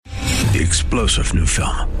The explosive new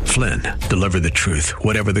film, Flynn, deliver the truth,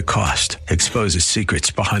 whatever the cost, exposes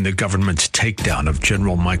secrets behind the government's takedown of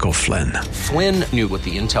General Michael Flynn. Flynn knew what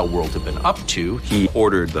the intel world had been up to. He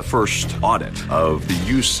ordered the first audit of the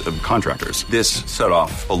use of contractors. This set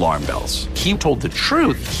off alarm bells. He told the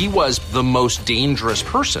truth. He was the most dangerous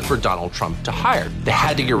person for Donald Trump to hire. They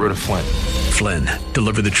had to get rid of Flynn. Flynn,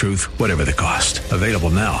 deliver the truth, whatever the cost. Available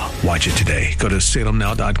now. Watch it today. Go to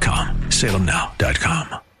salemnow.com.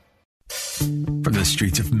 salemnow.com. From the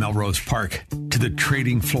streets of Melrose Park to the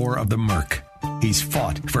trading floor of the Merc, he's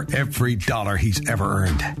fought for every dollar he's ever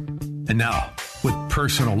earned. And now, with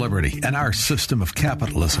personal liberty and our system of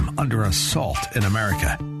capitalism under assault in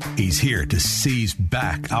America, he's here to seize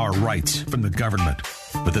back our rights from the government.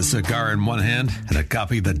 With a cigar in one hand and a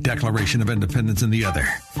copy of the Declaration of Independence in the other,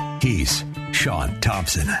 he's Sean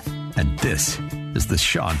Thompson. And this is the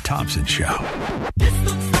Sean Thompson Show. This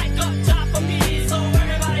looks like a job for me, so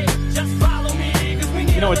everybody just follow me.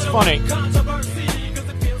 You know, it's funny,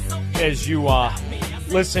 as you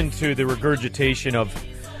listen to the regurgitation of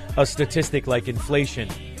a statistic like inflation,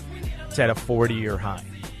 it's at a 40-year high.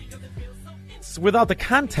 It's without the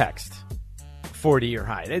context, 40-year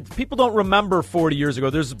high. People don't remember 40 years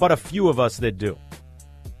ago. There's but a few of us that do.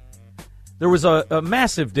 There was a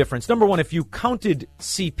massive difference. Number one, if you counted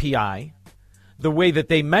CPI, the way that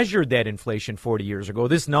they measured that inflation 40 years ago,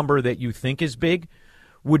 this number that you think is big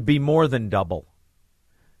would be more than double.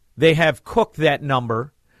 They have cooked that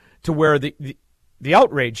number to where the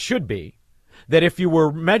outrage should be that if you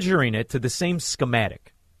were measuring it to the same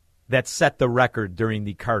schematic that set the record during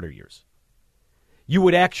the Carter years, you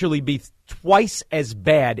would actually be twice as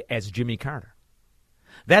bad as Jimmy Carter.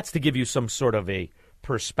 That's to give you some sort of a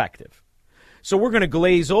perspective. So we're going to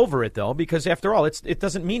glaze over it, though, because after all, it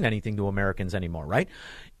doesn't mean anything to Americans anymore, right?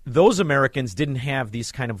 Those Americans didn't have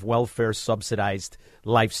these kind of welfare subsidized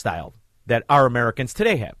lifestyle that our Americans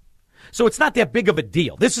today have. So it's not that big of a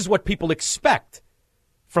deal. This is what people expect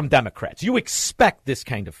from Democrats. You expect this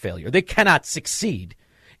kind of failure. They cannot succeed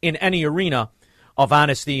in any arena of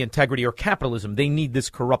honesty, integrity, or capitalism. They need this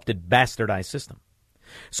corrupted, bastardized system.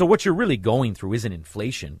 So what you're really going through isn't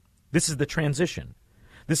inflation. This is the transition.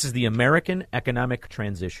 This is the American economic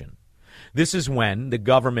transition. This is when the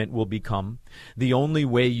government will become the only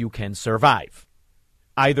way you can survive,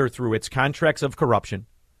 either through its contracts of corruption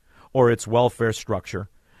or its welfare structure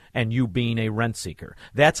and you being a rent seeker.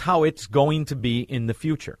 That's how it's going to be in the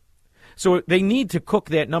future. So they need to cook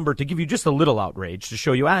that number to give you just a little outrage to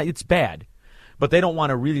show you, it's bad. But they don't want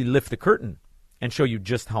to really lift the curtain and show you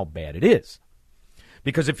just how bad it is.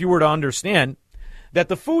 Because if you were to understand that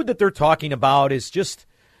the food that they're talking about is just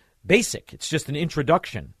basic, it's just an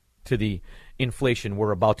introduction to the inflation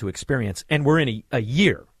we're about to experience. And we're in a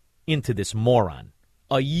year into this moron,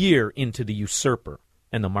 a year into the usurper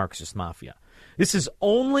and the Marxist mafia. This is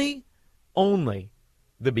only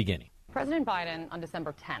the beginning. President Biden on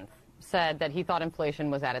December 10th said that he thought inflation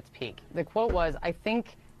was at its peak. The quote was, "I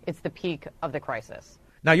think it's the peak of the crisis."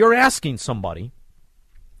 Now you're asking somebody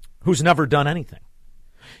who's never done anything.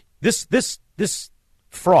 This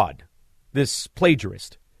fraud, this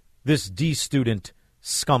plagiarist, this D-student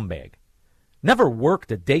scumbag never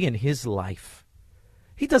worked a day in his life.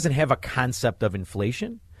 He doesn't have a concept of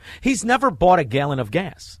inflation. He's never bought a gallon of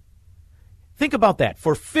gas. Think about that.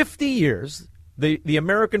 For 50 years, the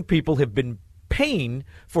American people have been paying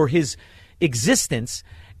for his existence,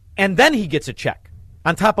 and then he gets a check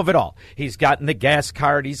on top of it all. He's gotten the gas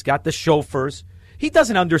card. He's got the chauffeurs. He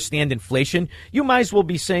doesn't understand inflation. You might as well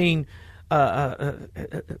be saying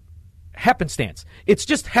happenstance. It's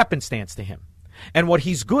just happenstance to him. And what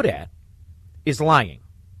he's good at is lying.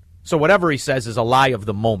 So whatever he says is a lie of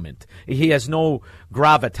the moment. He has no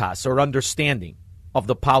gravitas or understanding of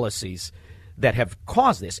the policies that have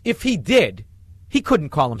caused this. If he did, he couldn't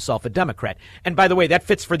call himself a Democrat. And by the way, that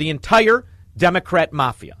fits for the entire Democrat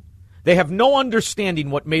mafia. They have no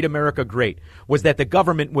understanding what made America great was that the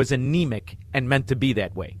government was anemic and meant to be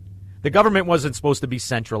that way. The government wasn't supposed to be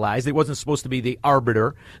centralized. It wasn't supposed to be the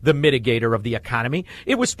arbiter, the mitigator of the economy.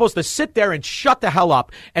 It was supposed to sit there and shut the hell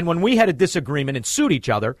up. And when we had a disagreement and sued each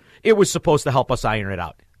other, it was supposed to help us iron it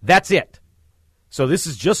out. That's it. So this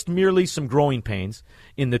is just merely some growing pains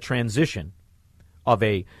in the transition of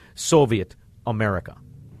a Soviet America.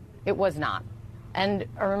 It was not. And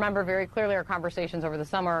I remember very clearly our conversations over the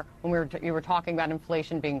summer when you were talking about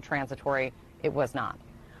inflation being transitory. It was not.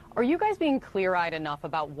 Are you guys being clear-eyed enough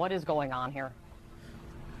about what is going on here?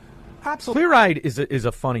 Absolutely. Clear-eyed is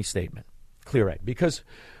a funny statement, clear-eyed, because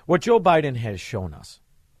what Joe Biden has shown us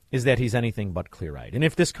is that he's anything but clear-eyed. And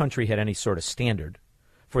if this country had any sort of standard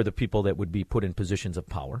for the people that would be put in positions of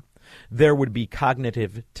power. There would be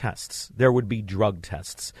cognitive tests. There would be drug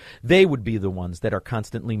tests. They would be the ones that are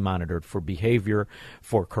constantly monitored for behavior,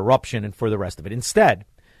 for corruption, and for the rest of it. Instead,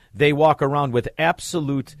 they walk around with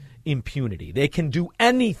absolute impunity. They can do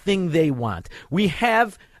anything they want. We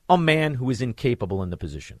have a man who is incapable in the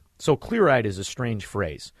position. So clear-eyed is a strange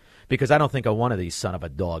phrase, because I don't think a one of these son of a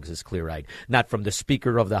dogs is clear-eyed. Not from the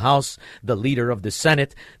Speaker of the House, the leader of the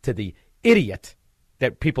Senate, to the idiot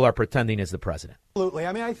that people are pretending is the president. Absolutely.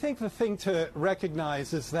 I mean, I think the thing to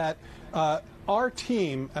recognize is that our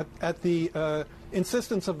team, at the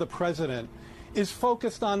insistence of the president, is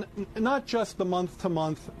focused on not just the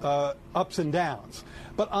month-to-month ups and downs,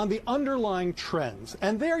 but on the underlying trends.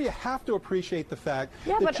 And there you have to appreciate the fact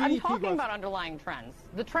that but GDP I'm talking growth, about underlying trends.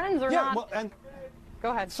 The trends are not... Well, and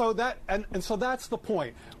go ahead. So that and so that's the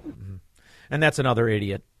point. Mm-hmm. And that's another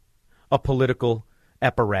idiot, a political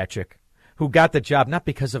apparatchik who got the job not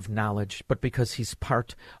because of knowledge, but because he's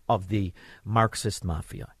part of the Marxist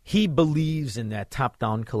mafia. He believes in that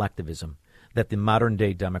top-down collectivism that the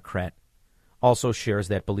modern-day Democrat also shares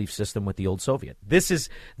that belief system with the old Soviet. This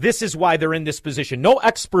is why they're in this position. No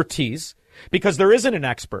expertise, because there isn't an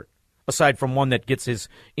expert, aside from one that gets his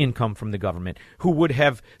income from the government, who would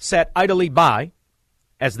have sat idly by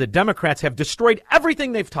as the Democrats have destroyed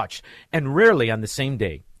everything they've touched. And rarely on the same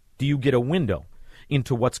day do you get a window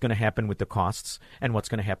into what's going to happen with the costs and what's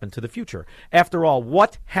going to happen to the future. After all,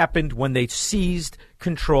 what happened when they seized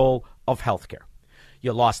control of healthcare?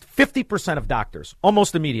 You lost 50% of doctors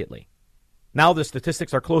almost immediately. Now the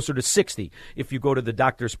statistics are closer to 60 if you go to the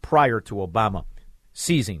doctors prior to Obama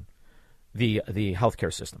seizing the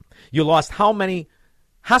healthcare system. You lost how many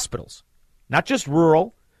hospitals? Not just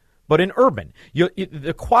rural, but in urban.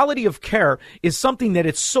 The quality of care is something that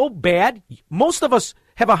it's so bad, most of us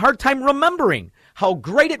have a hard time remembering how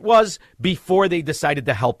great it was before they decided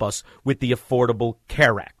to help us with the Affordable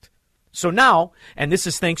Care Act. So now, and this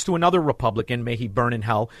is thanks to another Republican, may he burn in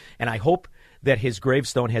hell, and I hope that his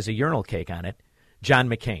gravestone has a urinal cake on it, John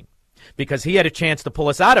McCain, because he had a chance to pull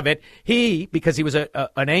us out of it. He, because he was an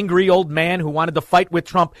angry old man who wanted to fight with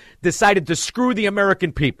Trump, decided to screw the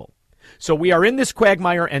American people. So we are in this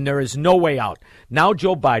quagmire, and there is no way out. Now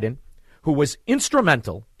Joe Biden, who was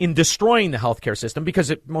instrumental in destroying the healthcare system,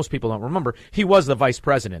 because most people don't remember, he was the vice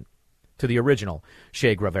president to the original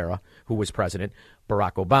Che Guevara, who was president,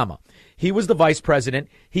 Barack Obama. He was the vice president.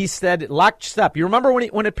 He said, lockstep. You remember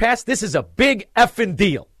when it passed? This is a big effing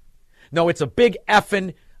deal. No, it's a big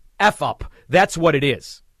effing F up. That's what it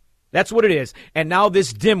is. That's what it is. And now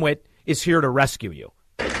this dimwit is here to rescue you.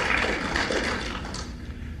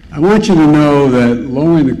 I want you to know that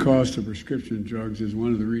lowering the cost of prescription drugs is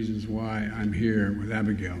one of the reasons why I'm here with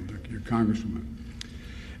Abigail, your congresswoman.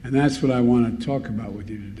 And that's what I want to talk about with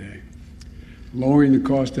you today. Lowering the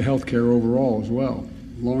cost of health care overall as well.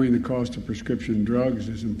 Lowering the cost of prescription drugs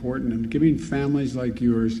is important, and giving families like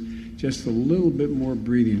yours just a little bit more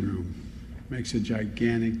breathing room makes a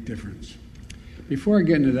gigantic difference. Before I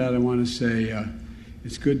get into that, I want to say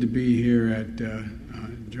it's good to be here at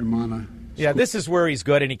Germanna. Yeah, this is where he's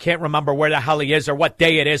good, and he can't remember where the hell he is or what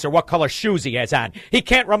day it is or what color shoes he has on. He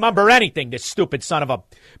can't remember anything, this stupid son of a...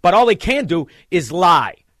 But all he can do is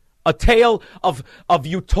lie. A tale of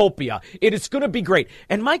utopia. It is going to be great.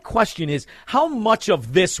 And my question is, how much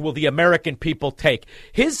of this will the American people take?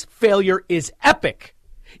 His failure is epic.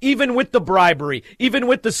 Even with the bribery, even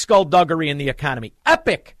with the skullduggery in the economy.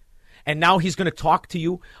 Epic. And now he's going to talk to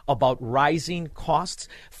you about rising costs.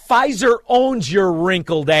 Pfizer owns your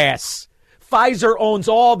wrinkled ass. Pfizer owns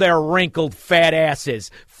all their wrinkled fat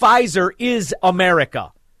asses. Pfizer is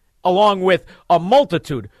America, along with a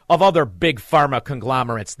multitude of other big pharma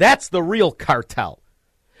conglomerates. That's the real cartel.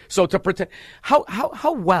 So to pretend,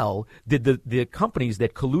 how well did the companies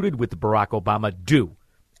that colluded with Barack Obama do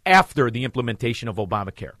after the implementation of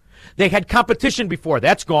Obamacare? They had competition before.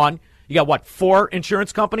 That's gone. You got, 4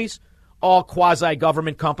 insurance companies? All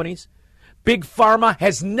quasi-government companies. Big Pharma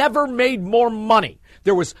has never made more money.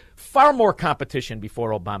 There was far more competition before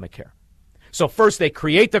Obamacare. So first they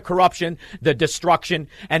create the corruption, the destruction,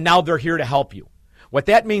 and now they're here to help you. What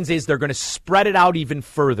that means is they're going to spread it out even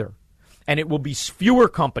further, and it will be fewer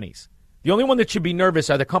companies. The only one that should be nervous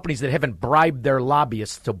are the companies that haven't bribed their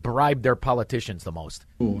lobbyists to bribe their politicians the most.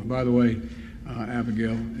 Cool. And by the way,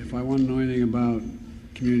 Abigail, if I want to know anything about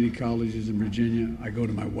community colleges in Virginia, I go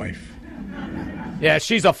to my wife. Yeah,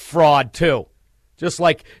 she's a fraud, too. Just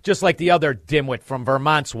like the other dimwit from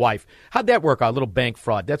Vermont's wife. How'd that work out? A little bank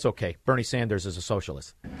fraud. That's okay. Bernie Sanders is a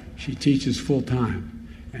socialist. She teaches full-time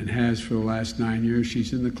and has for the last 9 years.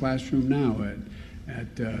 She's in the classroom now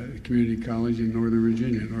at community college in Northern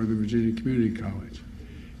Virginia Community College.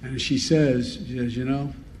 And she says, you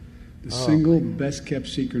know, the single best-kept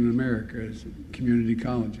secret in America is community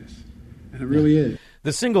colleges. And it really is.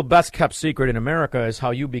 The single best-kept secret in America is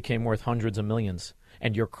how you became worth hundreds of millions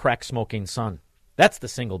and your crack-smoking son. That's the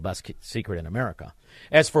single best secret in America.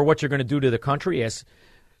 As for what you're going to do to the country, as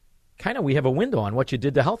kind of we have a window on what you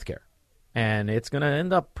did to healthcare. And it's going to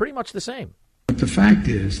end up pretty much the same. But the fact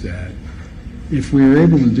is that if we are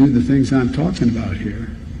able to do the things I'm talking about here,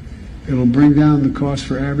 it'll bring down the cost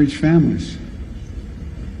for average families.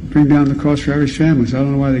 I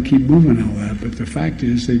don't know why they keep moving all that, but the fact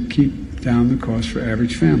is they keep down the cost for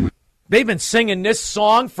average families. They've been singing this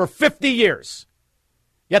song for 50 years.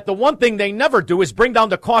 Yet the one thing they never do is bring down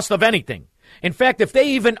the cost of anything. In fact, if they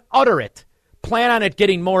even utter it, plan on it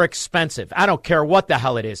getting more expensive. I don't care what the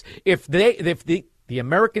hell it is. If the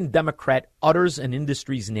American Democrat utters an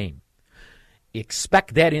industry's name,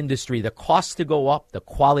 expect that industry, the cost to go up, the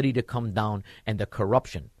quality to come down, and the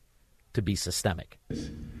corruption to be systemic.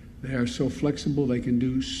 They are so flexible, they can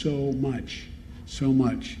do so much.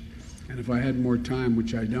 And if I had more time,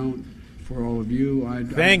 which I don't, for all of you,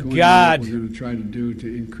 Thank God. What we're going to try to do to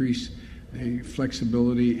increase the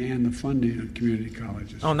flexibility and the funding of community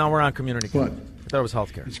colleges. Oh, now we're on community college. But I thought it was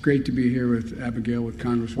healthcare. It's great to be here with Abigail, with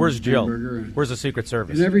Congresswoman Where's Jill? Steinberger. Where's the Secret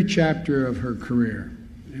Service? In every chapter of her career,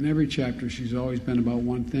 she's always been about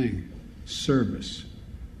one thing: service.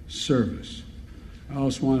 I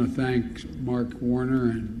also want to thank Mark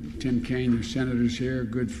Warner and Tim Kaine, your senators here,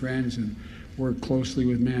 good friends, and worked closely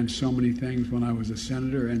with me on so many things when I was a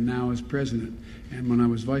senator and now as president and when I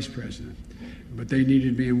was vice president. But they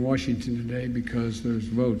needed me in Washington today because there's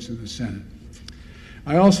votes in the Senate.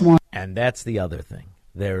 I also want... And that's the other thing.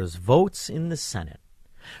 There's votes in the Senate.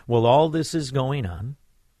 While all this is going on,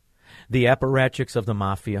 the apparatchiks of the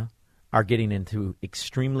mafia are getting into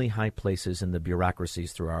extremely high places in the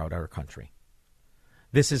bureaucracies throughout our country.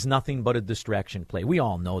 This is nothing but a distraction play. We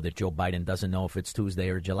all know that Joe Biden doesn't know if it's Tuesday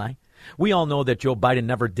or July. We all know that Joe Biden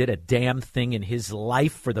never did a damn thing in his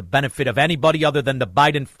life for the benefit of anybody other than the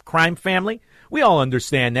Biden crime family. We all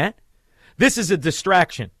understand that. This is a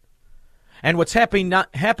distraction. And what's happening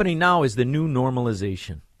now is the new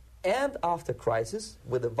normalization. And after crisis,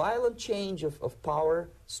 with a violent change of power,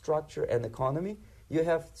 structure, and economy, you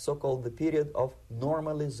have so-called the period of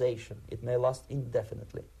normalization. It may last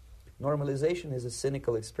indefinitely. Normalization is a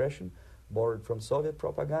cynical expression borrowed from Soviet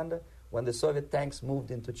propaganda. When the Soviet tanks moved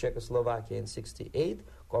into Czechoslovakia in '68,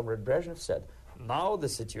 Comrade Brezhnev said, now the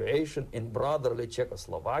situation in brotherly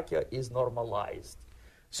Czechoslovakia is normalized.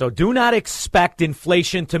 So do not expect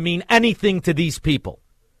inflation to mean anything to these people.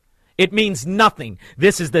 It means nothing.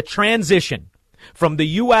 This is the transition from the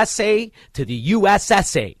USA to the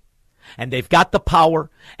USSA. And they've got the power,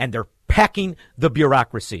 and they're packing the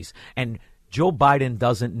bureaucracies. And Joe Biden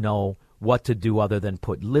doesn't know what to do other than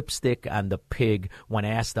put lipstick on the pig when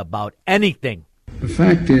asked about anything. The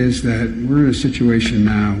fact is that we're in a situation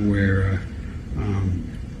now where,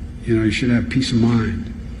 you should have peace of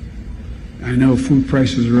mind. I know food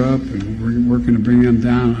prices are up, and we're working to bring them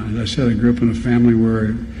down. As I said, I grew up in a family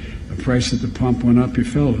where the price at the pump went up, you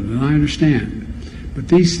felt it, and I understand. But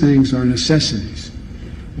these things are necessities.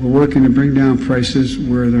 We're working to bring down prices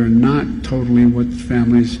where they're not totally what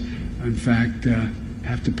families, in fact,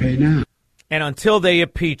 have to pay now. And until they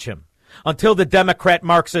impeach him, until the Democrat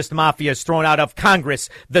Marxist mafia is thrown out of Congress,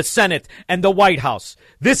 the Senate, and the White House,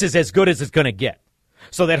 this is as good as it's going to get.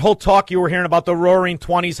 So that whole talk you were hearing about the roaring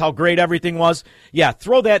 20s, how great everything was, yeah,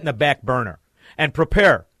 throw that in the back burner and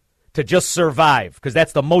prepare to just survive, because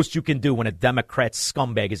that's the most you can do when a Democrat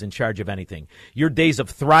scumbag is in charge of anything. Your days of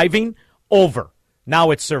thriving, over.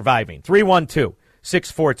 Now it's surviving.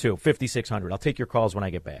 312-642-5600. I'll take your calls when I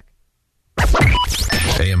get back.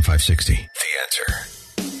 AM 560, The Answer.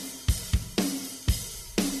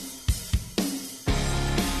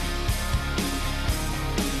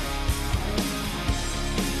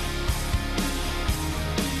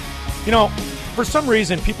 You know, for some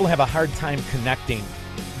reason, people have a hard time connecting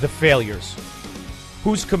the failures,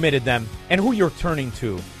 who's committed them, and who you're turning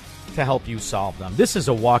to help you solve them. This is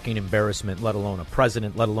a walking embarrassment, let alone a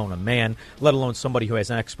president, let alone a man, let alone somebody who has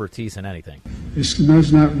an expertise in anything. This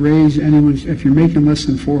does not raise anyone. If you're making less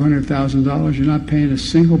than $400,000, you're not paying a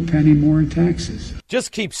single penny more in taxes.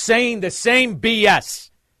 Just keep saying the same BS.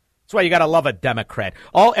 That's why you got to love a Democrat.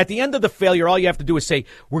 At the end of the failure, all you have to do is say,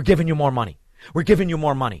 we're giving you more money. We're giving you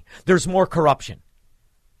more money. There's more corruption.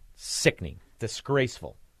 Sickening,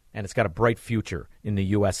 disgraceful, and it's got a bright future in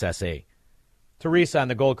the USSA. Teresa on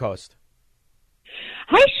the Gold Coast.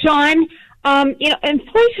 Hi, Sean.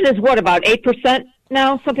 Inflation is what, about 8%?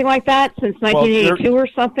 now, something like that, since 1982 or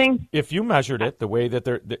something? If you measured it the way that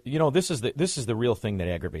this is the real thing that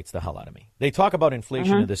aggravates the hell out of me. They talk about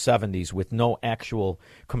inflation in the 70s with no actual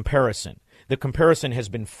comparison. The comparison has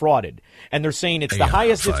been frauded, and they're saying it's the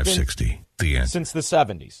highest it's been since the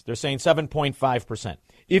 70s. They're saying 7.5%.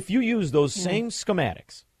 If you use those same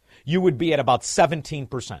schematics, you would be at about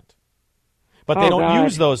 17%. But they don't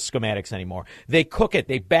use those schematics anymore. They cook it.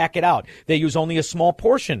 They back it out. They use only a small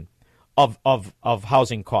portion of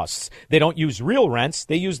housing costs. They don't use real rents.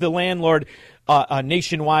 They use the landlord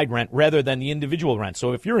nationwide rent rather than the individual rent.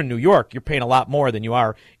 So if you're in New York, you're paying a lot more than you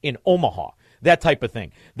are in Omaha. That type of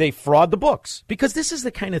thing. They fraud the books because this is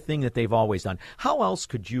the kind of thing that they've always done. How else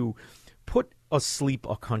could you put asleep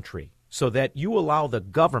a country so that you allow the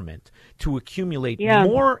government to accumulate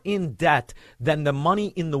more in debt than the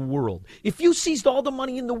money in the world? If you seized all the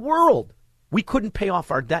money in the world, we couldn't pay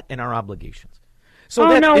off our debt and our obligations.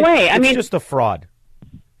 So no way. It's just a fraud.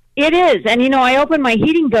 It is. And, I opened my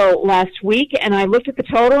heating bill last week, and I looked at the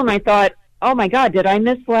total, and I thought, oh, my God, did I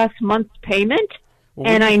miss last month's payment?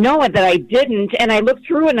 And I know that I didn't. And I looked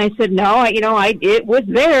through it, and I said, no, it was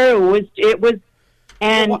there. It was.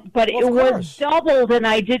 But it was doubled, and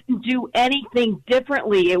I didn't do anything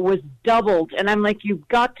differently. It was doubled, and I'm like, you've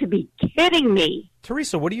got to be kidding me.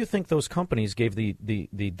 Teresa, what do you think those companies gave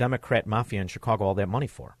the Democrat mafia in Chicago all that money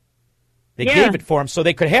for? They gave it for them so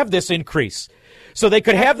they could have this increase, so they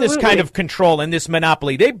could have this kind of control and this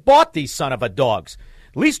monopoly. They bought these son of a dogs.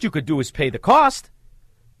 Least you could do is pay the cost.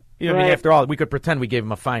 I mean, after all, we could pretend we gave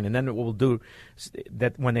them a fine, and then what we'll do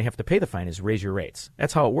that when they have to pay the fine is raise your rates.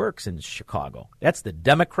 That's how it works in Chicago. That's the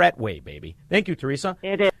Democrat way, baby. Thank you, Teresa.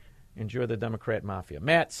 It is. Enjoy the Democrat mafia.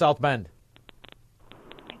 Matt, South Bend.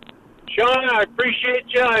 Sean, I appreciate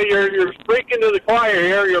you. You're speaking to the choir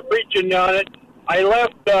here. You're preaching on it. I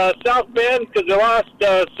left South Bend because I lost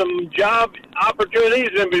some job opportunities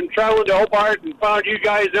and been traveling to Hobart and found you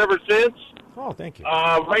guys ever since. Oh, thank you.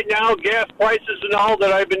 Right now, gas prices and all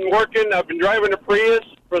that I've been driving a Prius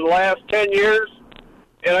for the last 10 years.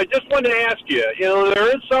 And I just wanted to ask you, there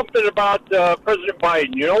is something about President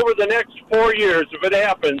Biden, over the next 4 years, if it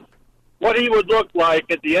happens, what he would look like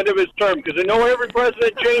at the end of his term. Because I know every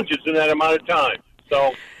president changes in that amount of time.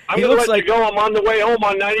 So I'm going to let you go. I'm on the way home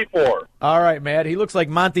on 94. All right, Matt. He looks like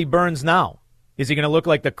Monty Burns now. Is he going to look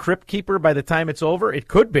like the Crypt Keeper by the time it's over? It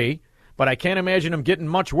could be. But I can't imagine him getting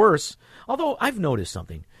much worse. Although I've noticed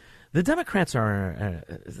something. The Democrats they're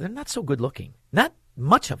not so good looking. Not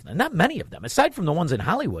much of them, not many of them. Aside from the ones in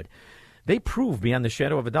Hollywood, they prove beyond the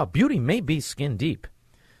shadow of a doubt. Beauty may be skin deep.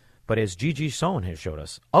 But as Gigi Sohn has showed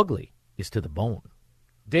us, ugly is to the bone.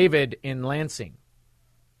 David in Lansing.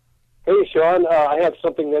 Hey, Sean, I have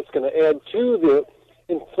something that's going to add to the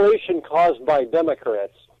inflation caused by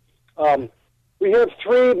Democrats. We have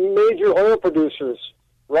three major oil producers.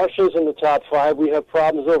 Russia's in the top five. We have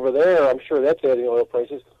problems over there. I'm sure that's adding oil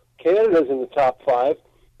prices. Canada's in the top five.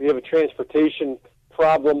 We have a transportation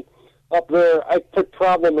problem up there. I put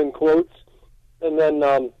problem in quotes. And then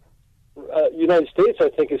United States, I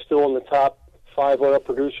think, is still in the top five oil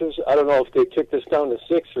producers. I don't know if they kicked us down to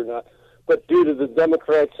six or not. But due to the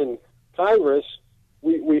Democrats in Congress,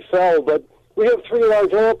 we fell. But we have three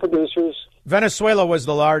large oil producers. Venezuela was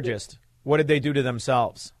the largest. What did they do to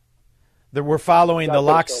themselves? We're following the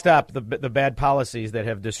lockstep, the bad policies that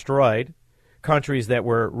have destroyed countries that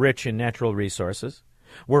were rich in natural resources.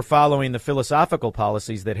 We're following the philosophical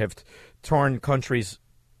policies that have torn countries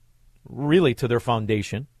really to their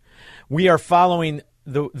foundation. We are following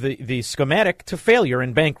the schematic to failure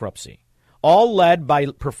and bankruptcy, all led by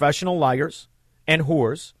professional liars and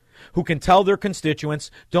whores who can tell their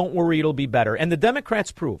constituents, don't worry, it'll be better. And the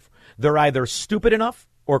Democrats prove they're either stupid enough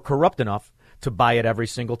or corrupt enough to buy it every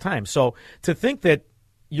single time. So to think that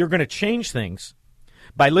you're going to change things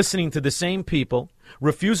by listening to the same people,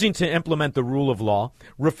 refusing to implement the rule of law,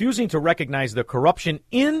 refusing to recognize the corruption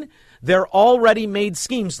in their already made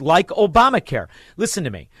schemes like Obamacare. Listen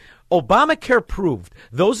to me. Obamacare proved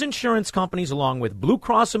those insurance companies, along with Blue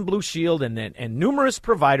Cross and Blue Shield and numerous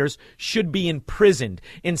providers, should be imprisoned.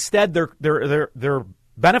 Instead, their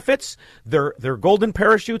benefits, their golden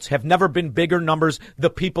parachutes have never been bigger numbers. The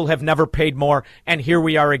people have never paid more. And here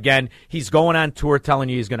we are again. He's going on tour telling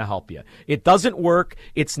you he's going to help you. It doesn't work.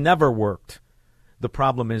 It's never worked. The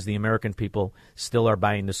problem is the American people still are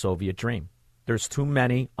buying the Soviet dream. There's too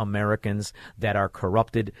many Americans that are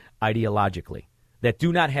corrupted ideologically, that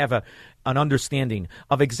do not have an understanding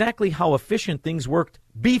of exactly how efficient things worked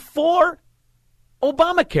before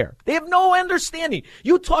Obamacare. They have no understanding.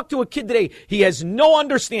 You talk to a kid today, he has no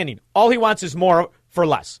understanding. All he wants is more for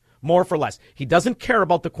less. More for less. He doesn't care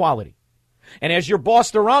about the quality. And as you're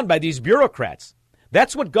bossed around by these bureaucrats,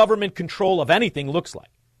 That's what government control of anything looks like.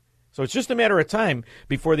 So it's just a matter of time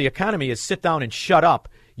before the economy is sit down and shut up.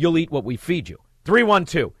 You'll eat what we feed you.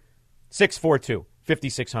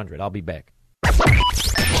 312-642-5600. I'll be back.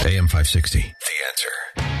 AM 560, The Answer.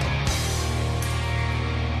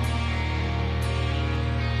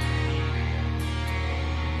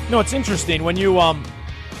 No, it's interesting when you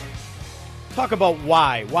talk about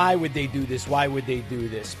why. Why would they do this? Why would they do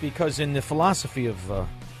this? Because in the philosophy of a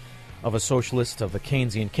socialist, of a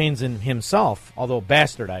Keynesian, Keynes himself, although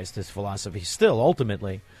bastardized his philosophy, still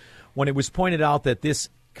ultimately, when it was pointed out that this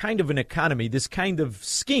kind of an economy, this kind of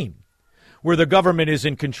scheme, where the government is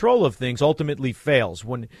in control of things, ultimately fails.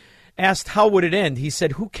 When asked how would it end, he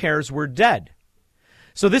said, "Who cares? We're dead."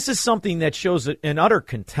 So this is something that shows an utter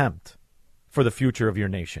contempt for the future of your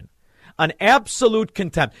nation. An absolute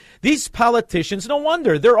contempt. These politicians, no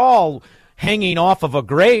wonder, they're all hanging off of a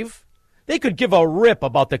grave. They could give a rip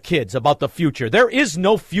about the kids, about the future. There is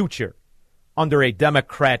no future under a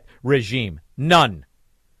Democrat regime. None.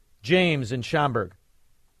 James in Schaumburg.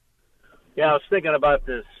 Yeah, I was thinking about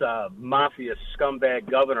this mafia scumbag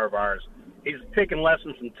governor of ours. He's taking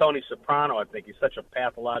lessons from Tony Soprano, I think. He's such a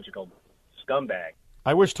pathological scumbag.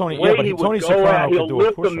 I wish Tony, Tony Soprano could he'll do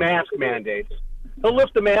lift a the push-up. mask mandates. He'll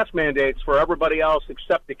lift the mask mandates for everybody else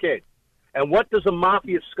except the kids. And what does a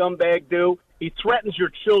mafia scumbag do? He threatens your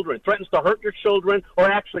children, threatens to hurt your children or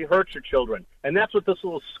actually hurt your children. And that's what this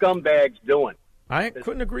little scumbag's doing. I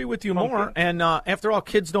couldn't agree with you more. And after all,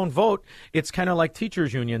 kids don't vote. It's kind of like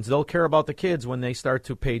teachers' unions. They'll care about the kids when they start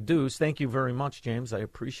to pay dues. Thank you very much, James. I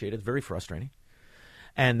appreciate it. Very frustrating.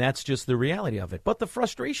 And that's just the reality of it. But the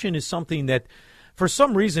frustration is something that, for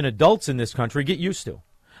some reason, adults in this country get used to.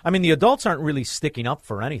 I mean, the adults aren't really sticking up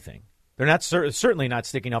for anything. They're not certainly not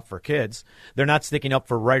sticking up for kids. They're not sticking up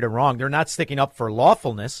for right or wrong. They're not sticking up for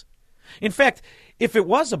lawfulness. In fact, if it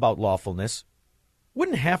was about lawfulness,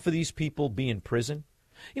 wouldn't half of these people be in prison?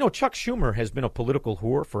 You know, Chuck Schumer has been a political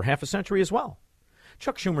whore for half a century as well.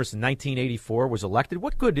 Chuck Schumer in 1984 was elected.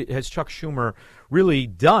 What good has Chuck Schumer really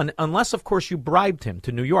done, unless, of course, you bribed him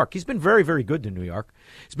to New York? He's been very, very good to New York.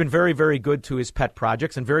 He's been very, very good to his pet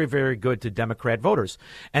projects and very, very good to Democrat voters.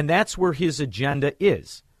 And that's where his agenda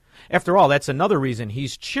is. After all, that's another reason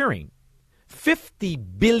he's cheering.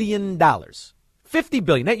 $50 billion. $50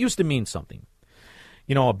 billion. That used to mean something.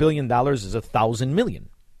 You know, $1 billion is 1,000 million.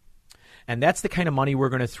 And that's the kind of money we're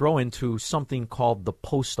going to throw into something called the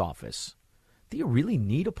post office. Do you really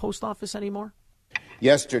need a post office anymore?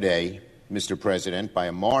 Yesterday, Mr. President, by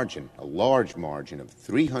a margin, a large margin of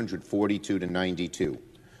 342 to 92,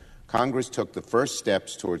 Congress took the first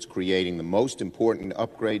steps towards creating the most important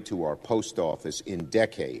upgrade to our post office in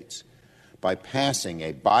decades by passing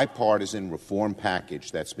a bipartisan reform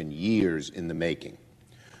package that's been years in the making.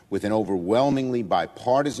 With an overwhelmingly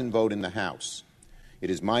bipartisan vote in the House, it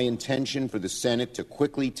is my intention for the Senate to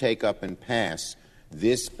quickly take up and pass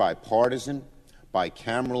this bipartisan,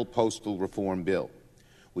 bicameral postal reform bill.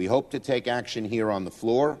 We hope to take action here on the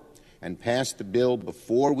floor and pass the bill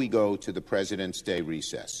before we go to the President's Day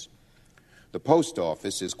recess. The post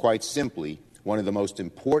office is quite simply one of the most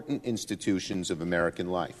important institutions of American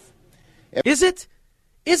life. Is it?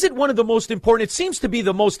 Is it one of the most important? It seems to be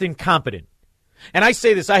the most incompetent. And I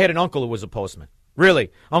say this, I had an uncle who was a postman.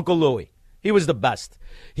 Really, Uncle Louie. He was the best.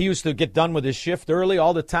 He used to get done with his shift early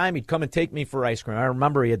all the time. He'd come and take me for ice cream. I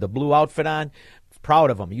remember he had the blue outfit on.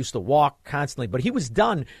 Proud of him. He used to walk constantly, but he was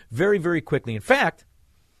done very, very quickly. In fact,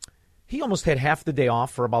 he almost had half the day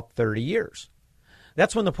off for about 30 years.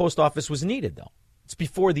 That's when the post office was needed, though. It's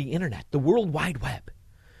before the internet, the World Wide Web.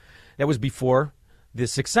 That was before the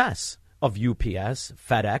success of UPS,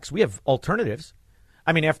 FedEx. We have alternatives.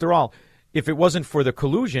 I mean, after all, if it wasn't for the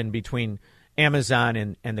collusion between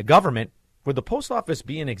Amazon and the government, would the post office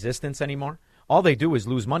be in existence anymore? All they do is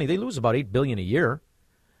lose money. They lose about $8 billion a year.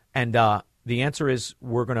 And the answer is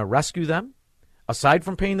we're going to rescue them, aside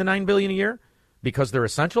from paying the $9 billion a year, because they're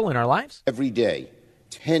essential in our lives? Every day,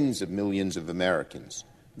 tens of millions of Americans,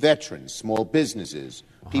 veterans, small businesses,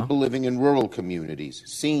 people living in rural communities,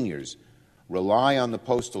 seniors, rely on the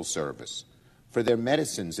Postal Service for their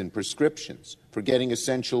medicines and prescriptions, for getting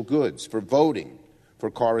essential goods, for voting, for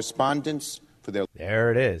correspondence, for their... There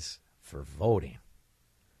it is, for voting.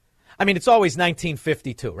 I mean, it's always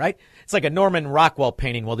 1952, right? It's like a Norman Rockwell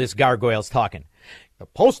painting while this gargoyle's talking. The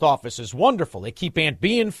post office is wonderful. They keep Aunt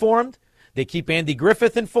Bee informed. They keep Andy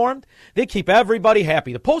Griffith informed. They keep everybody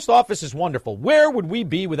happy. The post office is wonderful. Where would we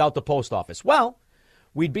be without the post office? Well,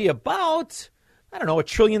 we'd be about, $1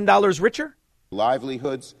 trillion richer.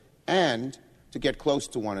 Livelihoods and to get close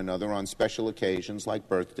to one another on special occasions like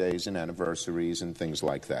birthdays and anniversaries and things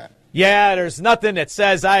like that. Yeah, there's nothing that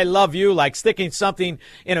says I love you like sticking something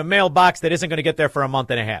in a mailbox that isn't going to get there for a month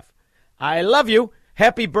and a half. I love you.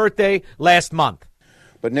 Happy birthday last month.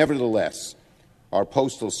 But nevertheless, our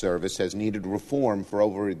postal service has needed reform for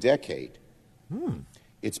over a decade.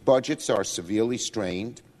 Its budgets are severely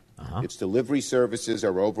strained. Its delivery services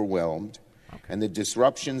are overwhelmed. And the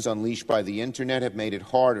disruptions unleashed by the Internet have made it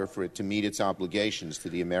harder for it to meet its obligations to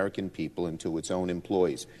the American people and to its own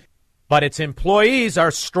employees. But its employees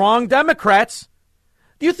are strong Democrats.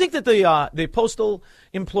 Do you think that the postal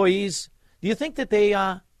employees, do you think that they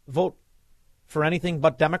vote for anything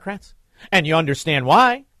but Democrats? And you understand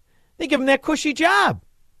why. They give them that cushy job.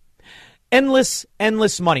 Endless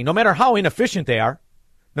money. No matter how inefficient they are,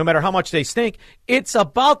 no matter how much they stink, it's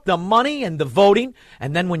about the money and the voting.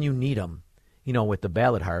 And then when you need them, you know, with the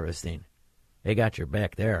ballot harvesting, they got your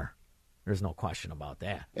back there. There's no question about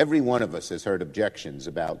that. Every one of us has heard objections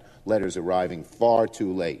about letters arriving far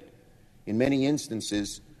too late. In many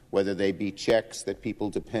instances, whether they be checks that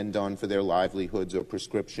people depend on for their livelihoods or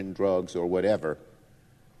prescription drugs or whatever,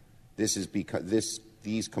 this is because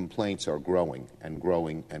these complaints are growing and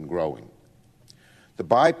growing and growing. The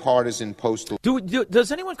bipartisan postal...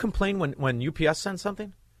 Does anyone complain when UPS sends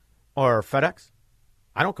something? Or FedEx?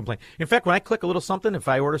 I don't complain. In fact, when I click a little something, if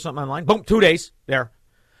I order something online, boom, 2 days, there.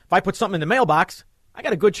 If I put something in the mailbox, I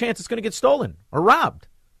got a good chance it's going to get stolen or robbed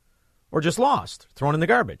or just lost, thrown in the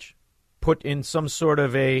garbage, put in some sort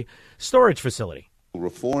of a storage facility.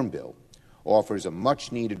 Reform bill offers a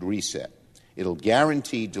much-needed reset. It'll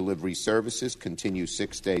guarantee delivery services continue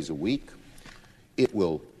 6 days a week. It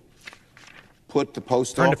will put the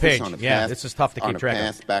post office on a path, this is tough to keep track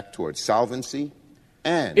of. Back towards solvency.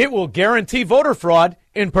 And it will guarantee voter fraud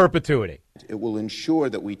in perpetuity. It will ensure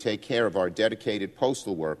that we take care of our dedicated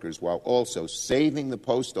postal workers while also saving the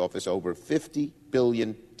post office over $50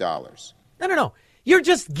 billion. No. You're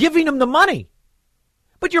just giving them the money.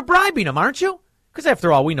 But you're bribing them, aren't you? Because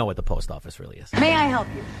after all, we know what the post office really is. May I help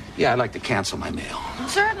you? Yeah, I'd like to cancel my mail.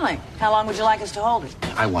 Certainly. How long would you like us to hold it?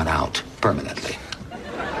 I want out permanently.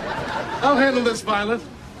 I'll handle this, Violet.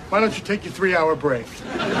 Why don't you take your 3-hour break?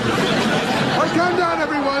 All right, calm down,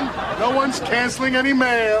 everyone. No one's canceling any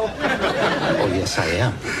mail. Oh, yes, I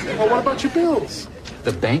am. Well, what about your bills?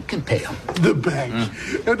 The bank can pay them. The bank?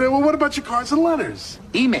 And well, what about your cards and letters?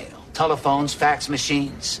 Email, telephones, fax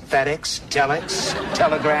machines, FedEx, telex,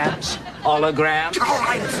 telegrams, holograms. All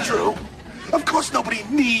right, it's true. Of course nobody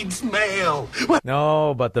needs mail.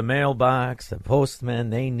 No, but the mailbox, the postman,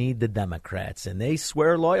 they need the Democrats, and they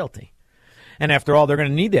swear loyalty. And after all, they're going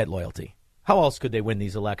to need that loyalty. How else could they win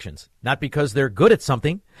these elections? Not because they're good at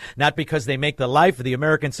something, not because they make the life of the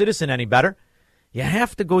American citizen any better. You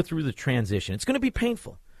have to go through the transition. It's going to be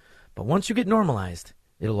painful. But once you get normalized,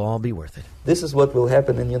 it'll all be worth it. This is what will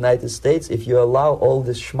happen in the United States if you allow all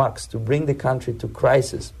these schmucks to bring the country to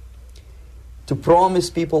crisis, to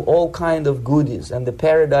promise people all kind of goodies and the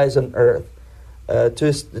paradise on earth, to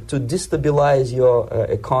destabilize your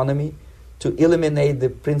economy, to eliminate the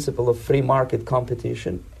principle of free market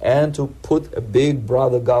competition, and to put a big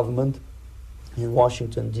brother government in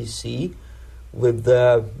Washington, D.C., with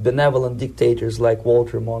benevolent dictators like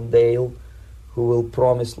Walter Mondale, who will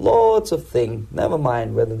promise lots of things, never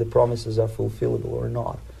mind whether the promises are fulfillable or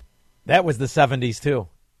not. That was the 70s, too.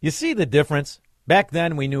 You see the difference? Back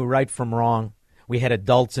then, we knew right from wrong. We had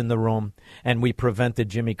adults in the room, and we prevented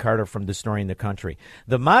Jimmy Carter from destroying the country.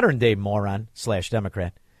 The modern-day moron /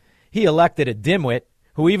 Democrat, he elected a dimwit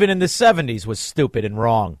who even in the 70s was stupid and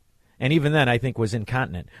wrong. And even then, I think, was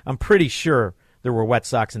incontinent. I'm pretty sure there were wet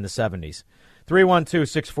socks in the 70s.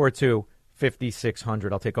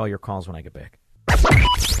 312-642-5600. I'll take all your calls when I get back.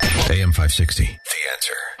 AM 560, The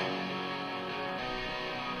Answer.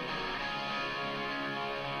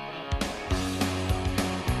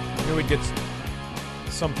 Knew we'd get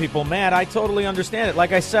some people mad. I totally understand it.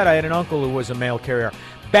 Like I said, I had an uncle who was a mail carrier.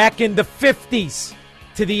 Back in the 50s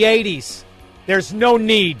to the 80s, there's no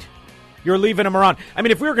need. You're leaving them around. I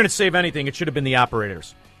mean, if we were going to save anything, it should have been the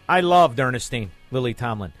operators. I loved Ernestine Lily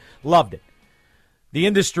Tomlin. Loved it. The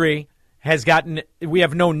industry has gotten, we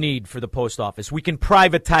have no need for the post office. We can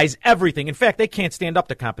privatize everything. In fact, they can't stand up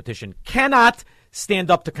to competition. Cannot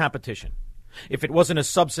stand up to competition. If it wasn't a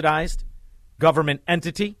subsidized government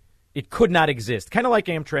entity, it could not exist. Kind of like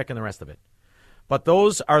Amtrak and the rest of it. But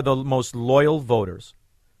those are the most loyal voters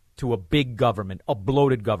to a big government, a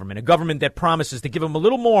bloated government, a government that promises to give them a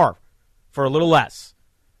little more for a little less.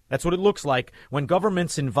 That's what it looks like when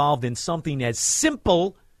government's involved in something as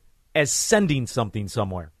simple as sending something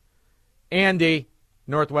somewhere. Andy,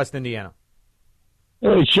 Northwest Indiana.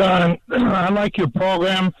 Hey, Sean, I like your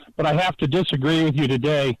program, but I have to disagree with you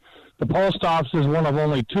today. The post office is one of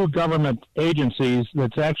only 2 government agencies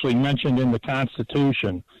that's actually mentioned in the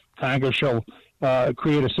Constitution. Congress shall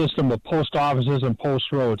create a system of post offices and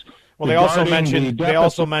post roads. Well, they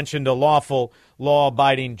also mentioned a lawful,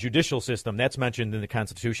 law-abiding judicial system. That's mentioned in the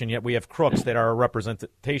Constitution, yet we have crooks that are a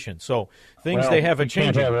representation. So things they have a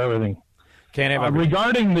change. Can't have everything. Can't have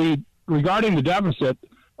everything. Regarding the deficit,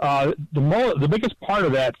 the biggest part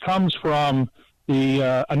of that comes from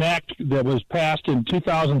an act that was passed in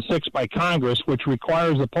 2006 by Congress, which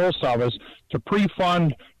requires the post office to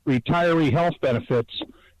pre-fund retiree health benefits.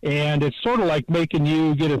 And it's sort of like making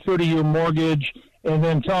you get a 30-year mortgage and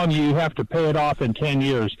then telling you have to pay it off in 10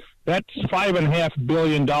 years. That's $5.5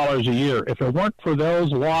 billion a year. If it weren't for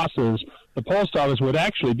those losses, the post office would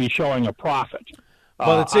actually be showing a profit.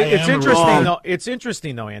 Well, it's interesting though. It's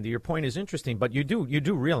interesting though, Andy. Your point is interesting, but you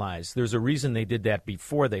do realize there's a reason they did that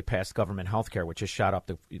before they passed government health care, which has shot up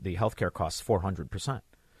the health care costs 400%.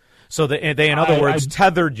 So they in other words,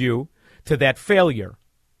 tethered you to that failure.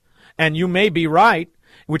 And you may be right,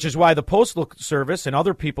 which is why the Postal Service and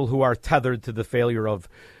other people who are tethered to the failure of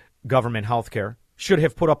government health care should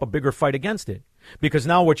have put up a bigger fight against it. Because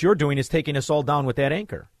now what you're doing is taking us all down with that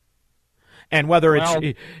anchor. And whether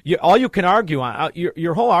all you can argue on,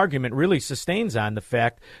 your whole argument really sustains on the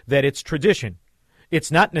fact that it's tradition.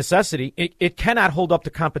 It's not necessity. It cannot hold up to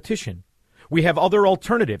competition. We have other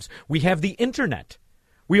alternatives. We have the Internet.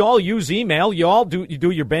 We all use email. You all do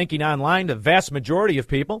your banking online, the vast majority of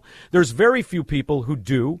people. There's very few people who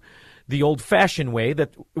do the old-fashioned way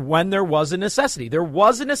that when there was a necessity. There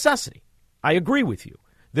was a necessity. I agree with you.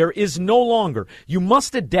 There is no longer. You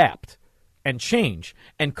must adapt and change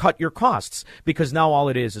and cut your costs because now all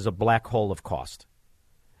it is a black hole of cost.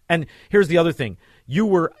 And here's the other thing. You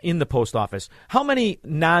were in the post office. How many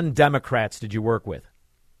non-Democrats did you work with?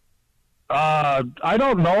 I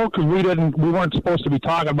don't know because we weren't supposed to be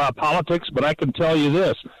talking about politics, but I can tell you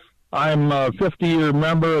this. I'm a 50-year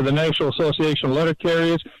member of the National Association of Letter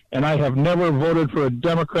Carriers, and I have never voted for a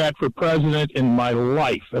Democrat for president in my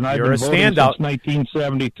life. And I've been voting since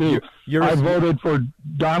 1972. I voted for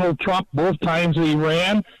Donald Trump both times that he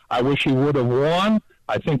ran. I wish he would have won.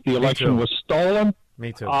 I think the election was stolen.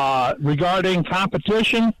 Me too. Regarding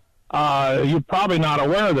competition, you're probably not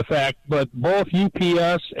aware of the fact, but both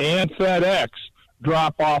UPS and FedEx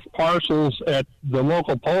drop off parcels at the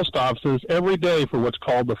local post offices every day for what's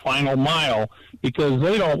called the final mile because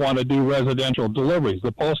they don't want to do residential deliveries.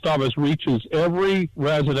 The post office reaches every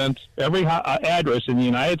resident, every address in the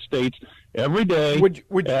United States every day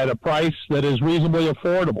at a price that is reasonably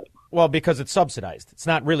affordable. Well, because it's subsidized. It's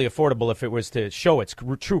not really affordable if it was to show its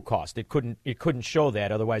true cost. It couldn't show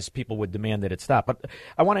that. Otherwise, people would demand that it stop. But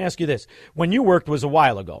I want to ask you this. When you worked was a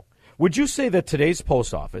while ago. Would you say that today's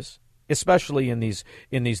post office, especially in these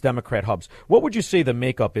Democrat hubs, what would you say the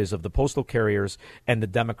makeup is of the postal carriers and the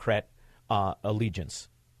Democrat allegiance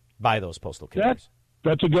by those postal carriers?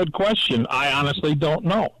 That's a good question. I honestly don't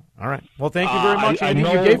know. All right. Well, thank you very much, Andy.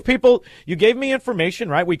 You gave me information,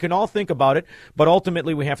 right? We can all think about it, but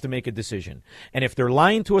ultimately we have to make a decision. And if they're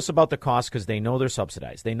lying to us about the cost because they know they're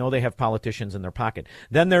subsidized, they know they have politicians in their pocket,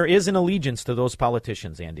 then there is an allegiance to those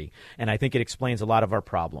politicians, Andy. And I think it explains a lot of our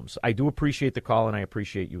problems. I do appreciate the call, and I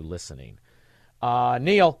appreciate you listening.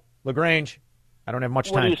 Neil LaGrange, I don't have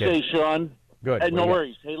much time, What do you say, Sean? Good. Hey, no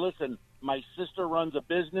worries. Hey, listen, my sister runs a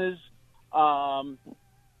business.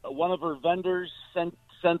 One of her vendors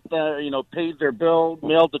paid their bill,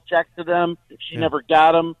 mailed the check to them. She never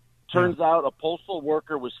got them. Turns out a postal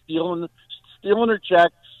worker was stealing her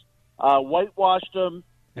checks, whitewashed them,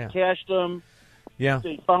 cashed them. Yeah.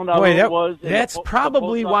 They found out who it was. That's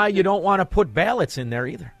probably why you don't want to put ballots in there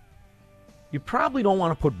either. You probably don't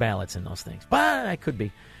want to put ballots in those things. But I could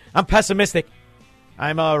be. I'm pessimistic.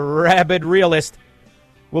 I'm a rabid realist.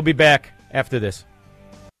 We'll be back after this.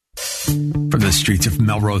 From the streets of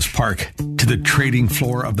Melrose Park to the trading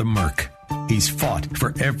floor of the Merc, he's fought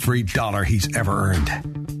for every dollar he's ever earned.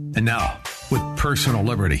 And now, with personal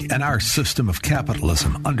liberty and our system of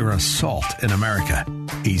capitalism under assault in America,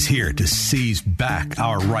 he's here to seize back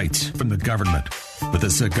our rights from the government. With a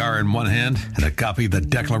cigar in one hand and a copy of the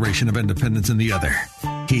Declaration of Independence in the other,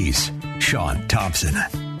 he's Sean Thompson.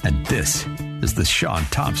 And this is the Sean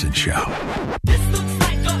Thompson Show.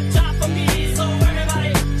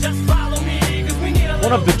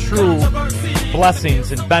 One of the true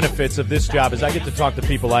blessings and benefits of this job is I get to talk to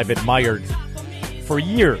people I've admired for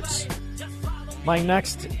years. My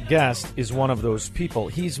next guest is one of those people.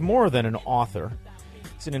 He's more than an author.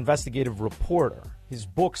 He's an investigative reporter. His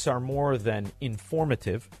books are more than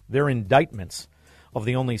informative. They're indictments of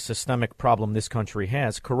the only systemic problem this country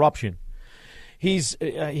has, corruption.